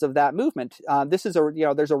criticisms of that movement. There's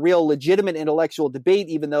a real legitimate intellectual debate,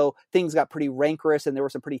 even though things got pretty rancorous and there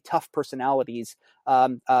were some pretty tough personalities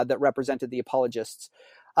that represented the apologists.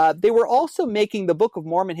 They were also making the Book of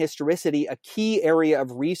Mormon historicity a key area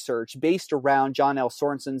of research based around John L.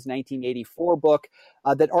 Sorensen's 1984 book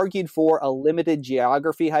that argued for a limited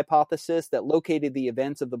geography hypothesis that located the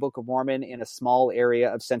events of the Book of Mormon in a small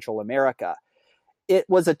area of Central America. It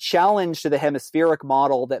was a challenge to the hemispheric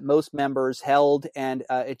model that most members held, and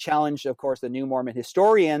it challenged, of course, the New Mormon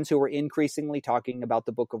historians who were increasingly talking about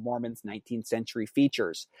the Book of Mormon's 19th century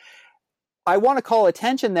features. I want to call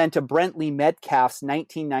attention then to Brent Lee Metcalf's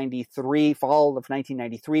 1993, fall of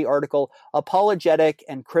 1993 article, Apologetic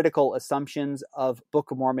and Critical Assumptions of Book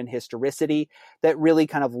of Mormon Historicity, that really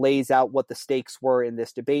kind of lays out what the stakes were in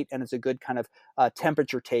this debate, and is a good kind of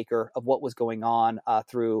temperature taker of what was going on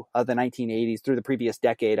through the 1980s, through the previous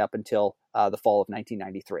decade up until the fall of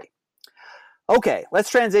 1993. Okay, let's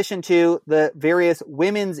transition to the various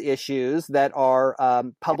women's issues that are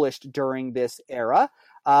published during this era.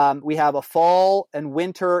 We have a fall and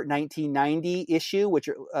winter 1990 issue, which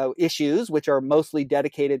are issues which are mostly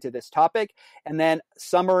dedicated to this topic, and then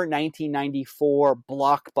summer 1994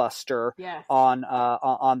 blockbuster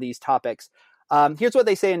on these topics. Here's what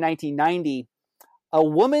they say in 1990: a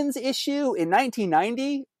woman's issue in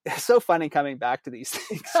 1990. It's so funny coming back to these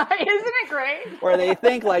things. Isn't it great? Where they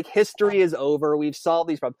think like history is over, we've solved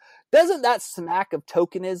these problems. Doesn't that smack of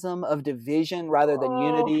tokenism, of division rather than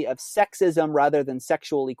unity, of sexism rather than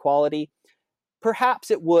sexual equality? Perhaps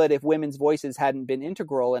it would if women's voices hadn't been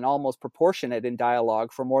integral and almost proportionate in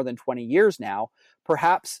dialogue for more than 20 years now.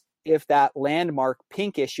 Perhaps if that landmark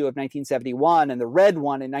pink issue of 1971 and the red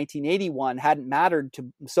one in 1981 hadn't mattered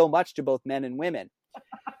so much to both men and women.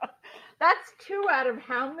 That's 2 out of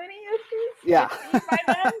how many issues? Yeah. By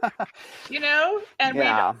then?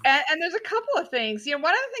 And there's a couple of things. One of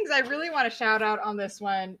the things I really want to shout out on this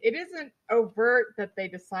one, it isn't overt that they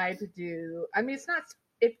decide to do. I mean, it's not,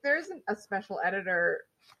 if there isn't a special editor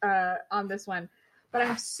on this one, but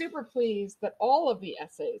I'm super pleased that all of the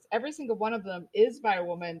essays, every single one of them is by a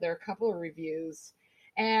woman. There are a couple of reviews.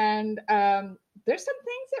 And there's some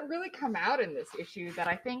things that really come out in this issue that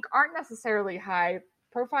I think aren't necessarily high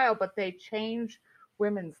profile, but they change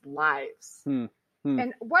women's lives. And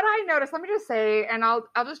what I noticed, let me just say, and I'll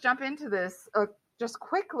just jump into this just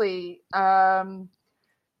quickly.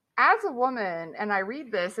 As a woman, and I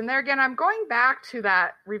read this, and there again, I'm going back to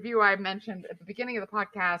that review I mentioned at the beginning of the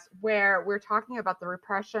podcast, where we're talking about the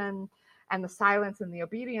repression and the silence and the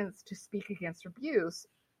obedience to speak against abuse.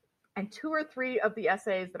 And 2 or 3 of the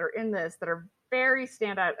essays that are in this that are very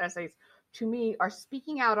standout essays to me are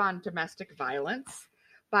Speaking Out on Domestic Violence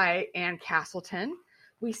by Ann Castleton.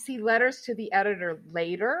 We see letters to the editor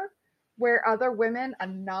later where other women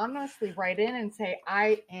anonymously write in and say,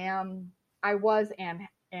 I was Ann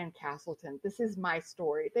Castleton. This is my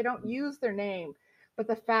story. They don't use their name, but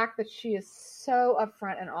the fact that she is so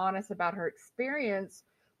upfront and honest about her experience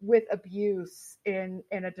with abuse in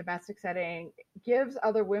a domestic setting gives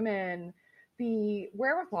other women the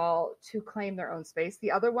wherewithal to claim their own space.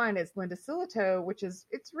 The other one is Linda Silito,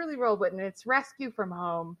 it's really well written. It's Rescue from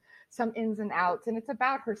Home, some ins and outs, and it's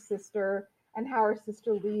about her sister and how her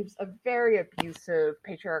sister leaves a very abusive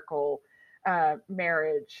patriarchal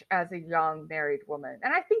marriage as a young married woman.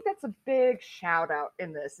 And I think that's a big shout out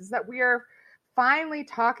in this, is that we are finally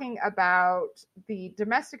talking about the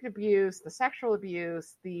domestic abuse, the sexual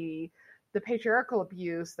abuse, the patriarchal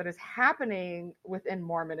abuse that is happening within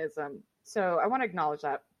Mormonism. So I want to acknowledge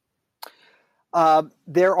that.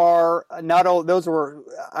 There are not all, those were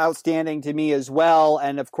outstanding to me as well.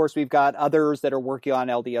 And of course, we've got others that are working on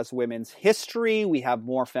LDS women's history. We have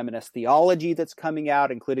more feminist theology that's coming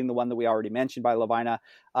out, including the one that we already mentioned by Lavina,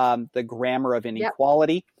 The Grammar of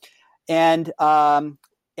Inequality. Yep. And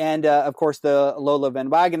and of course the Lola Van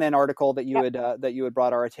Wagenen article that you had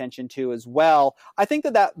brought our attention to as well. I think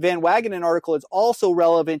that Van Wagenen article is also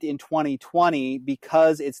relevant in 2020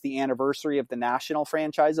 because it's the anniversary of the national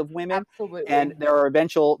franchise of women. Absolutely. And there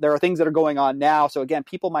are things that are going on now. So again,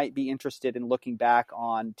 people might be interested in looking back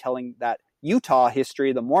on telling that Utah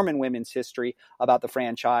history, the Mormon women's history about the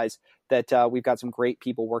franchise. That we've got some great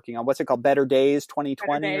people working on. What's it called? Better Days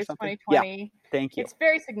 2020 or something? 2020. Yeah. Thank you. It's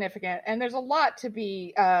very significant, and there's a lot to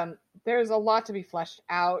be fleshed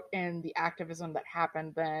out in the activism that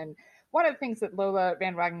happened then. One of the things that Lola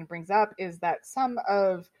Van Wagenen brings up is that some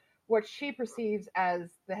of what she perceives as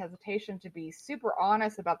the hesitation to be super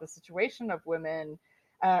honest about the situation of women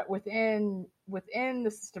within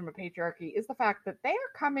the system of patriarchy is the fact that they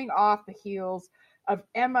are coming off the heels of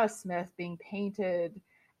Emma Smith being painted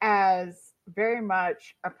as very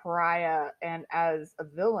much a pariah and as a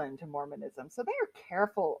villain to Mormonism. So they are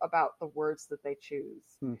careful about the words that they choose.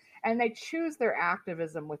 And they choose their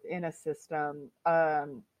activism within a system, a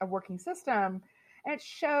working system, and it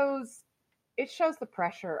shows the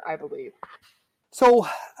pressure, I believe. So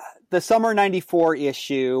the summer 94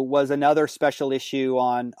 issue was another special issue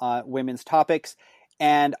on women's topics.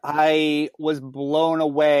 And I was blown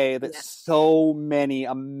away that so many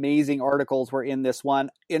amazing articles were in this one.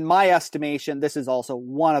 In my estimation, this is also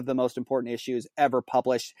one of the most important issues ever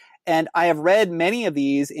published. And I have read many of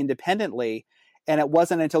these independently. And it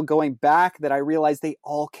wasn't until going back that I realized they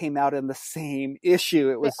all came out in the same issue.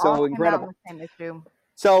 It was so incredible. Came out in the same issue.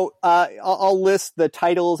 So I'll list the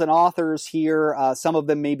titles and authors here. Some of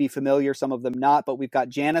them may be familiar, some of them not. But we've got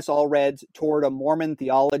Janice Allred's Toward a Mormon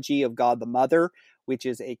Theology of God the Mother, which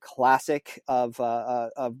is a classic of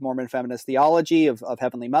Mormon feminist theology of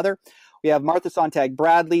Heavenly Mother. We have Martha Sontag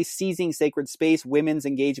Bradley, Seizing Sacred Space, Women's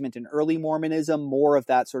Engagement in Early Mormonism, more of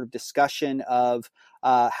that sort of discussion of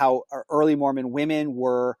how early Mormon women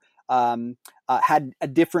were had a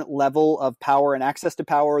different level of power and access to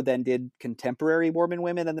power than did contemporary Mormon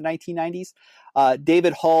women in the 1990s.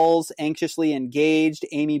 David Hall's Anxiously Engaged,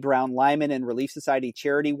 Amy Brown Lyman and Relief Society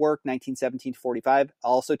Charity Work, 1917 to 45,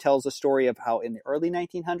 also tells the story of how in the early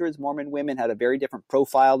 1900s, Mormon women had a very different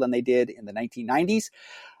profile than they did in the 1990s.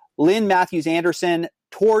 Lynn Matthews Anderson,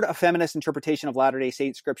 Toward a Feminist Interpretation of Latter-day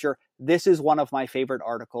Saint Scripture. This is one of my favorite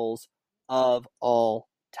articles of all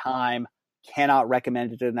time. Cannot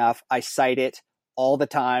recommend it enough. I cite it all the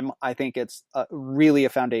time. I think it's really a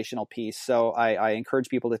foundational piece. So I encourage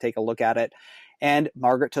people to take a look at it. And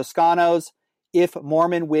Margaret Toscano's If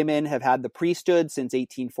Mormon Women Have Had the Priesthood Since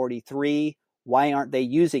 1843, Why Aren't They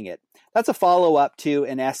Using It? That's a follow-up to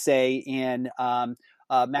an essay in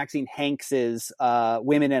Maxine Hanks's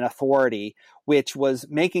Women in Authority, which was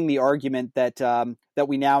making the argument that that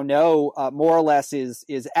we now know more or less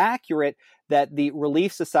is accurate, that the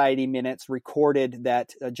Relief Society minutes recorded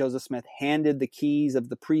that Joseph Smith handed the keys of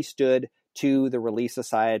the priesthood to the Relief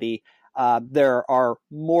Society. There are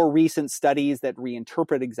more recent studies that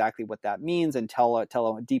reinterpret exactly what that means and tell a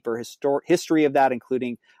deeper history of that,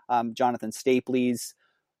 including Jonathan Stapley's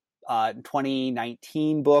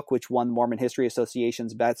 2019 book, which won Mormon History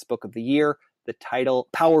Association's Best Book of the Year. The title,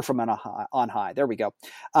 Power from on High. There we go.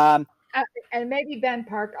 And maybe Ben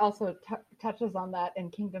Park also touches on that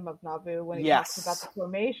in Kingdom of Nauvoo when he talks about the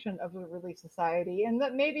formation of the Relief Society, and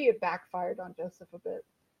that maybe it backfired on Joseph a bit.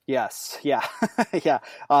 Yes. Yeah. Yeah.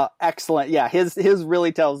 Excellent. Yeah. His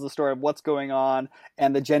really tells the story of what's going on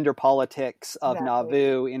and the gender politics of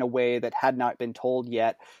Nauvoo in a way that had not been told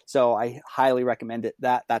yet. So I highly recommend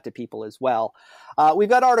that to people as well. We've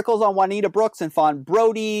got articles on Juanita Brooks and Fawn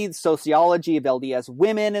Brody, sociology of LDS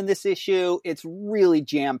women in this issue. It's really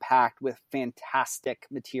jam-packed with fantastic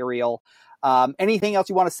material. Anything else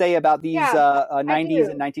you want to say about these 90s and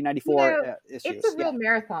 1994 issues? It's a real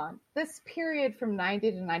marathon. This period from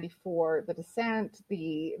 90 to 94, the descent,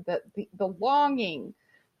 the longing,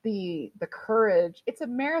 the courage, it's a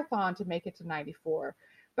marathon to make it to 94.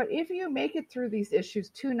 But if you make it through these issues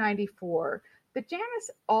to 94, the Janice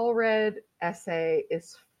Allred essay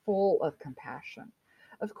is full of compassion.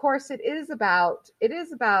 Of course, it is about the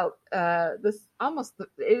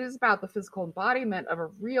physical embodiment of a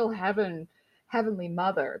real heavenly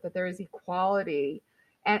mother, that there is equality.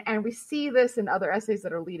 And we see this in other essays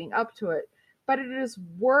that are leading up to it, but it is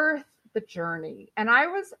worth the journey. And I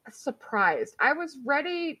was surprised. I was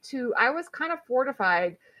kind of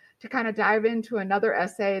fortified to kind of dive into another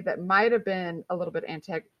essay that might have been a little bit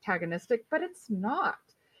antagonistic, but it's not.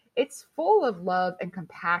 It's full of love and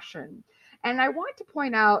compassion. And I want to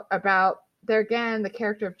point out about, there again, the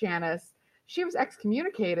character of Janice. She was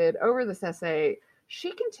excommunicated over this essay.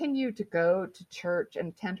 She continued to go to church and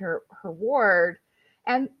attend her ward.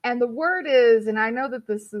 And the word is, and I know that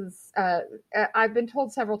this is, I've been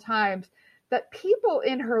told several times that people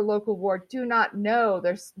in her local ward do not know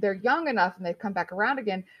they're young enough and they've come back around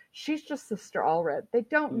again. She's just Sister Allred. They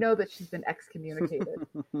don't know that she's been excommunicated.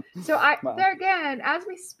 So Wow. there again, as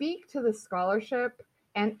we speak to the scholarship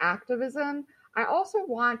and activism, I also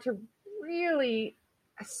want to really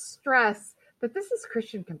stress that this is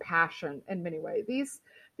Christian compassion in many ways.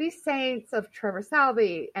 These saints of Trevor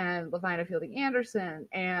Salvi and Lavina Fielding Anderson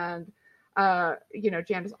and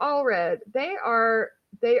Janice Allred,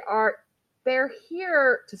 they're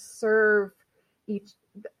here to serve each,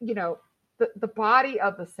 the body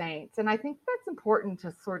of the saints. And I think that's important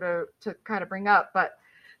to kind of bring up. But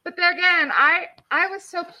there again, I was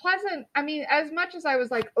so pleasant. I mean, as much as I was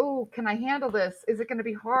like, oh, can I handle this? Is it going to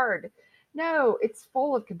be hard? No, it's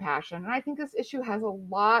full of compassion. And I think this issue has a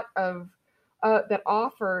lot of that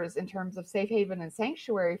offers in terms of safe haven and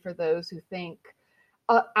sanctuary for those who think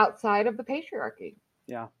outside of the patriarchy.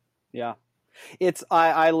 Yeah.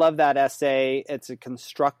 I love that essay. It's a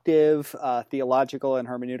constructive theological and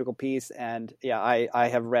hermeneutical piece, and I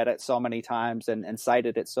have read it so many times and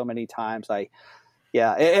cited it so many times.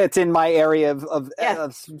 It's in my area of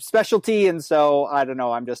specialty, and so I don't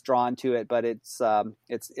know. I'm just drawn to it, but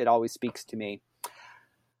it always speaks to me.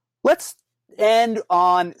 Let's end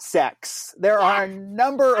on sex. There are a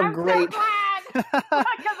number of great. So glad, because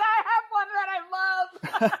I have one that I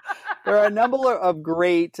love. There are a number of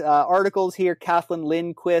great articles here. Kathleen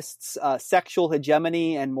Lindquist's Sexual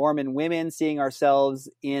Hegemony and Mormon Women, Seeing Ourselves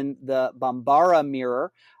in the Bambara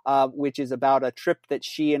Mirror, which is about a trip that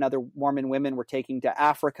she and other Mormon women were taking to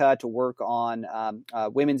Africa to work on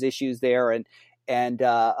women's issues there. And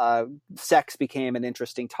sex became an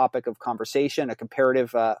interesting topic of conversation, a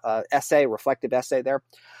comparative essay, reflective essay there.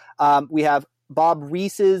 We have Bob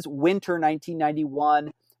Rees's Winter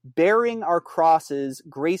 1991, Bearing Our Crosses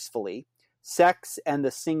Gracefully, Sex and the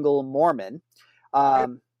Single Mormon.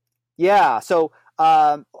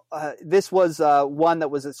 This was one that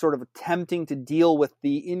was sort of attempting to deal with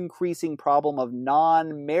the increasing problem of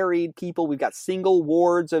non-married people. We've got single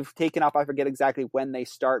wards have taken off. I forget exactly when they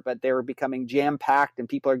start, but they're becoming jam-packed and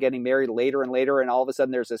people are getting married later and later. And all of a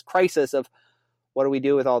sudden there's this crisis of what do we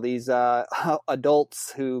do with all these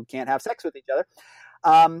adults who can't have sex with each other?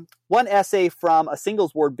 One essay from a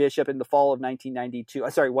singles ward bishop in the fall of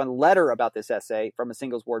 1992, one letter about this essay from a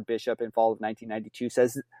singles ward bishop in fall of 1992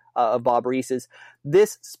 says of Bob Rees's,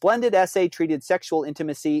 this splendid essay treated sexual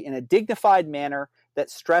intimacy in a dignified manner that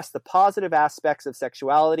stressed the positive aspects of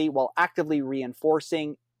sexuality while actively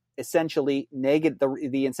reinforcing essentially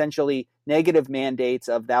the essentially negative mandates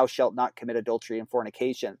of thou shalt not commit adultery and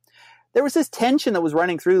fornication. There was this tension that was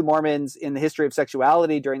running through the Mormons in the history of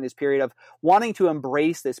sexuality during this period of wanting to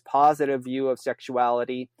embrace this positive view of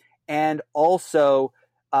sexuality and also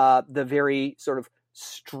the very sort of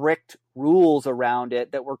strict rules around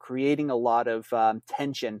it that were creating a lot of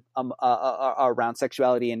tension around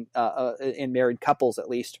sexuality in married couples, at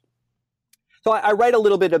least. So I write a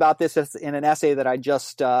little bit about this in an essay that I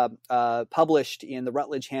just published in the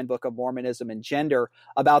Rutledge Handbook of Mormonism and Gender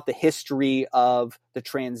about the history of the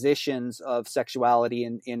transitions of sexuality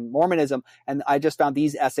in Mormonism. And I just found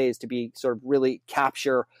these essays to be sort of really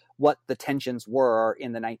capture what the tensions were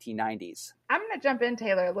in the 1990s. I'm going to jump in,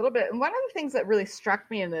 Taylor, a little bit. And one of the things that really struck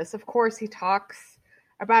me in this, of course, he talks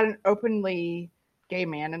about an openly gay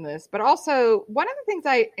man in this, but also one of the things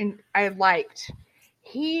I liked,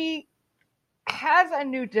 he has a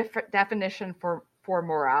new different definition for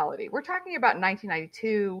morality. We're talking about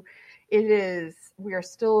 1992. We are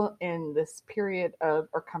still in this period of,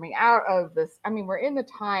 or coming out of this. I mean, we're in the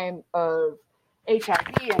time of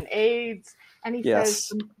HIV and AIDS. And he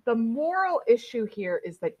says the moral issue here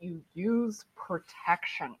is that you use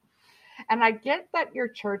protection. And I get that your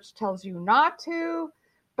church tells you not to,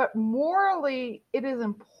 but morally it is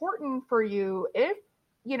important for you if,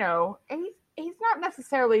 and he's not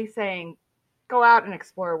necessarily saying go out and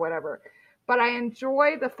explore or whatever. But I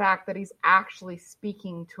enjoy the fact that he's actually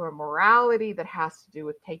speaking to a morality that has to do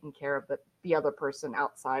with taking care of the other person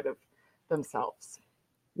outside of themselves.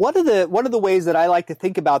 One of the ways that I like to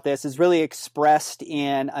think about this is really expressed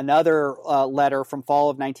in another letter from fall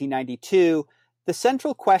of 1992. The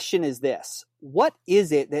central question is this: what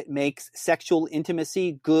is it that makes sexual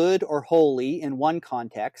intimacy good or holy in one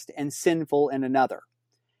context and sinful in another?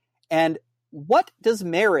 And what does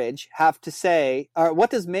marriage have to say, or what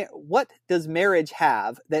does marriage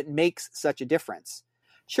have that makes such a difference?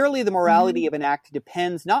 Surely the morality of an act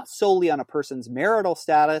depends not solely on a person's marital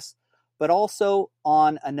status, but also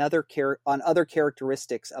on other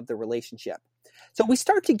characteristics of the relationship. So we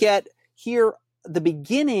start to get here the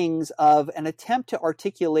beginnings of an attempt to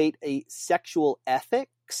articulate a sexual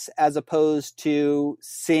ethics as opposed to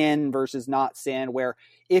sin versus not sin, where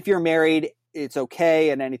if you're married, it's okay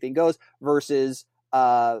and anything goes, versus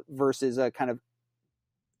a kind of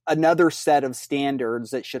another set of standards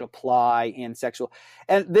that should apply in sexual.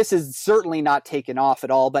 And this is certainly not taken off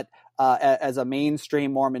at all, but as a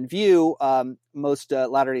mainstream Mormon view, most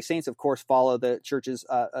Latter-day Saints, of course, follow the church's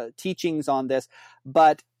teachings on this,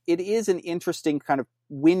 but it is an interesting kind of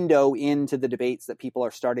window into the debates that people are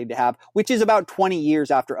starting to have, which is about 20 years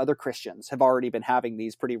after other Christians have already been having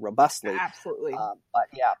these pretty robustly. Absolutely. But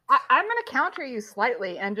yeah. I'm going to counter you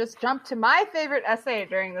slightly and just jump to my favorite essay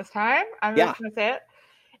during this time. I'm just going to say it.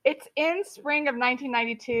 It's in spring of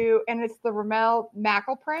 1992, and it's the Rommel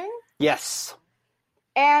Mackelpring. Yes.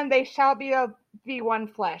 And they shall be one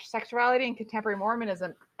flesh, sexuality and contemporary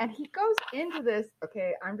Mormonism. And he goes into this.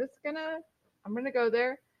 Okay, I'm going to go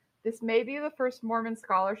there. This may be the first Mormon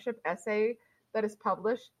scholarship essay that is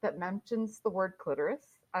published that mentions the word clitoris.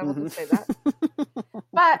 I will just say that.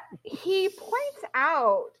 But he points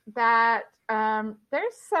out that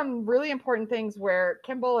there's some really important things where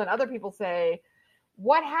Kimball and other people say,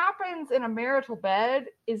 what happens in a marital bed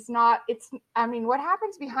is not, what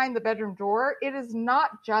happens behind the bedroom door, it is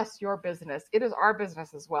not just your business. It is our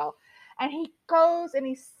business as well. And he goes and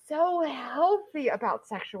he's so healthy about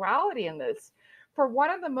sexuality in this. For one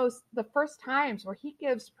of the first times where he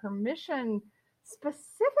gives permission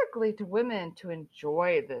specifically to women to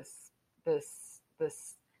enjoy this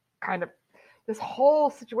whole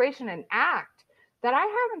situation and act that I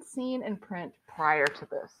haven't seen in print prior to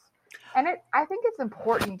this. And I think it's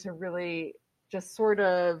important to really just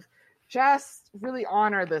really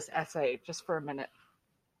honor this essay just for a minute.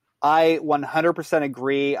 I 100%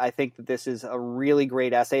 agree. I think that this is a really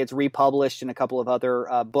great essay. It's republished in a couple of other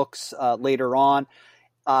books later on.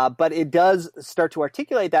 But it does start to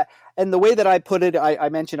articulate that. And the way that I put it, I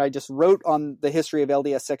mentioned I just wrote on the history of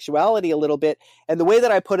LDS sexuality a little bit. And the way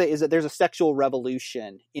that I put it is that there's a sexual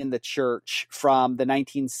revolution in the church from the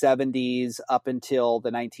 1970s up until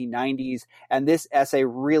the 1990s. And this essay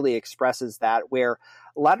really expresses that, where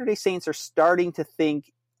Latter-day Saints are starting to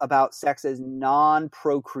think about sex as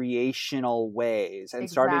non-procreational ways and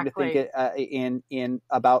starting to think in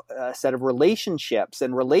about a set of relationships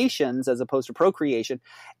and relations as opposed to procreation.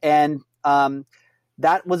 And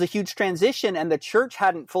that was a huge transition, and the church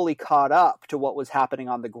hadn't fully caught up to what was happening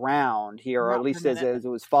on the ground here, or at least as it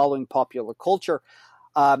was following popular culture.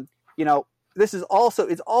 It's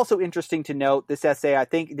also interesting to note this essay. I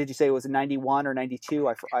think, did you say it was 91 or 92?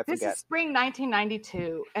 I forget. This is spring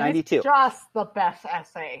 1992. And 92. It's just the best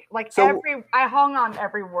essay. I hung on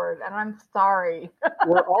every word, and I'm sorry.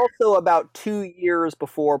 We're also about 2 years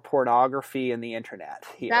before pornography and the internet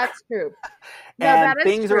here. That's true. And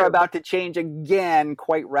things are about to change again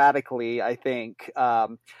quite radically, I think,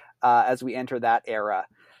 as we enter that era.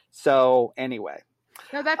 So anyway.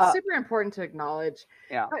 No, that's super important to acknowledge.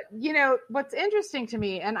 Yeah. But, what's interesting to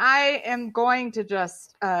me, and I am going to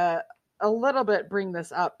just a little bit bring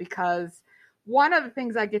this up, because one of the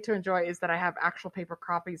things I get to enjoy is that I have actual paper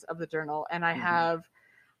copies of the journal, and I have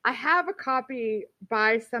a copy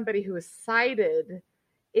by somebody who is cited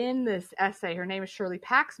in this essay. Her name is Shirley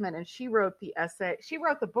Paxman, and she wrote the essay. She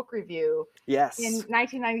wrote the book review in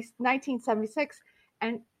 1976.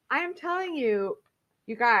 And I am telling you,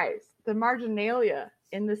 you guys, the marginalia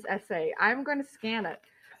in this essay, I'm going to scan it,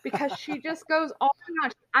 because she just goes on and on.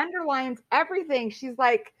 She underlines everything. She's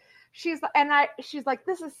like, this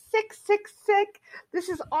is sick. This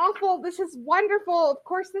is awful. This is wonderful. Of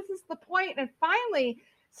course, this is the point. And finally,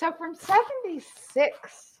 so from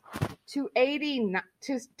 76 to 80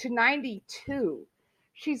 to 92,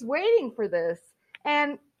 she's waiting for this.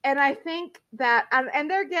 And I think that, and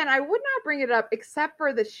there again, I would not bring it up except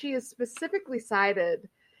for that she is specifically cited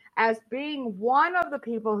as being one of the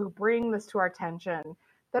people who bring this to our attention,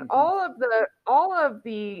 that all of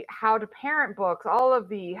the how to parent books, all of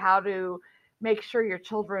the how to make sure your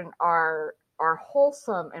children are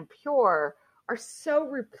wholesome and pure, are so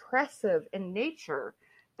repressive in nature,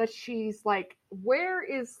 that she's like, where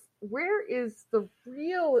is the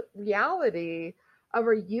real reality of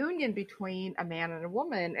a union between a man and a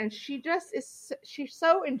woman? And she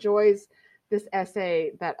so enjoys this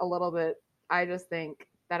essay that a little bit, I just think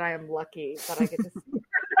that I am lucky that I get to see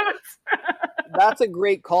her notes. That's a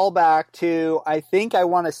great callback to, I think I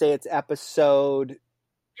want to say it's episode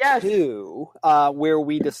Yes. where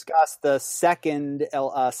we discussed the second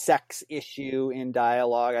sex issue in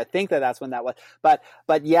dialogue. I think that's when that was. But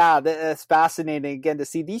yeah, it's fascinating again to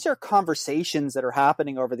see these are conversations that are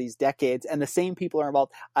happening over these decades, and the same people are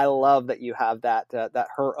involved. I love that you have that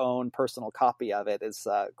her own personal copy of it is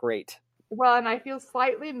great. Well, and I feel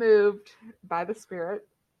slightly moved by the spirit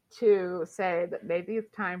to say that maybe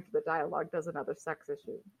it's time for the dialogue does another sex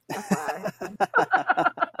issue.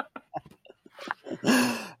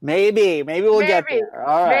 Maybe we'll get there.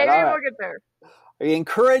 All right, we'll get there. We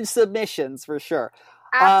encourage submissions for sure.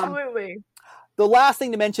 Absolutely. The last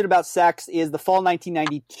thing to mention about sex is the fall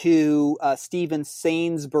 1992 Stephen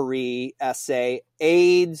Sainsbury essay,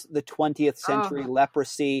 AIDS, the 20th Century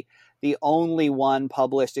Leprosy, the only one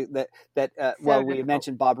published we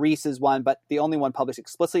mentioned Bob Rees's one, but the only one published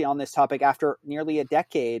explicitly on this topic after nearly a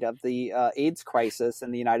decade of the AIDS crisis in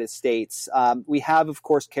the United States. We have, of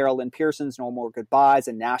course, Carol Lynn Pearson's No More Goodbyes,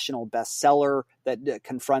 a national bestseller that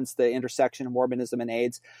confronts the intersection of Mormonism and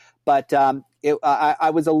AIDS. But I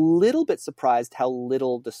was a little bit surprised how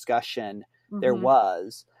little discussion there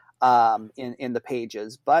was in the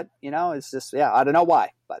pages. But, it's just, I don't know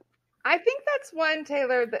why, but. I think that's one,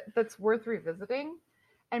 Taylor, that's worth revisiting,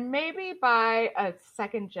 and maybe by a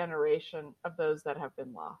second generation of those that have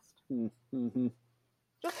been lost. Mm-hmm.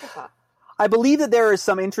 Just a thought. I believe that there is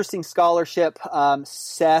some interesting scholarship.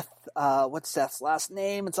 Seth, what's Seth's last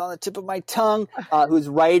name? It's on the tip of my tongue. Who's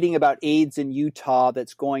writing about AIDS in Utah?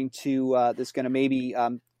 That's going to maybe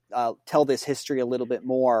tell this history a little bit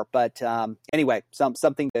more. But anyway,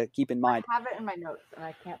 something to keep in mind. I have it in my notes, and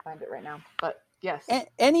I can't find it right now. But yes.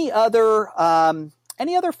 Any other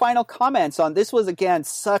final comments on this? Was again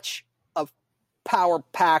such a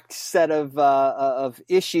power-packed set of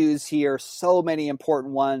issues here, so many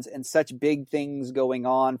important ones, and such big things going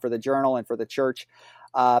on for the journal and for the church.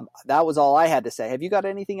 That was all I had to say. Have you got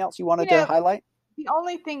anything else you wanted to highlight? The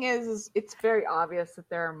only thing is it's very obvious that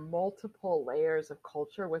there are multiple layers of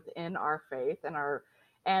culture within our faith and our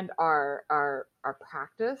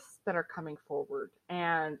practice that are coming forward,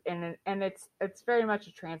 and it's very much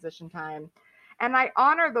a transition time, and I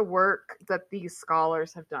honor the work that these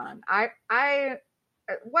scholars have done.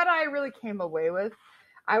 What I really came away with,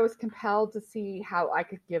 I was compelled to see how I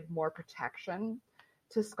could give more protection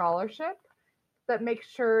to scholarship that makes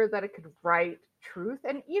sure that it could write truth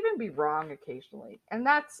and even be wrong occasionally, and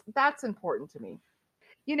that's important to me,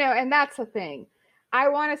 and that's the thing. I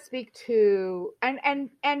want to speak to and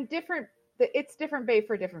different. It's different bait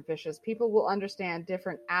for different fishes. People will understand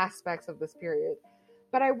different aspects of this period,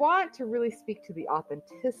 but I want to really speak to the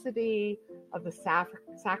authenticity of the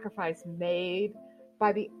sacrifice made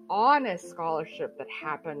by the honest scholarship that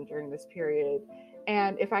happened during this period.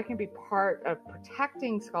 And if I can be part of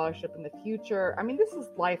protecting scholarship in the future, I mean, this is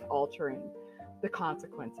life altering, the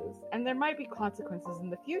consequences, and there might be consequences in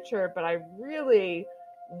the future, but I really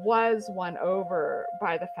was won over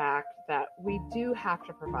by the fact that we do have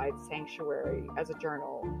to provide sanctuary as a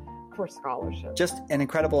journal for scholarship. Just an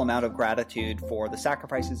incredible amount of gratitude for the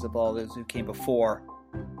sacrifices of all those who came before.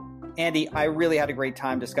 Andy, I really had a great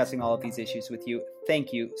time discussing all of these issues with you.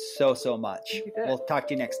 Thank you so much. We'll talk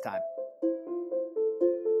to you next time.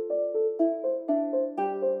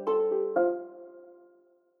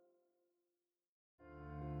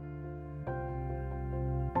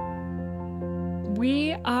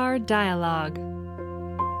 We are Dialogue.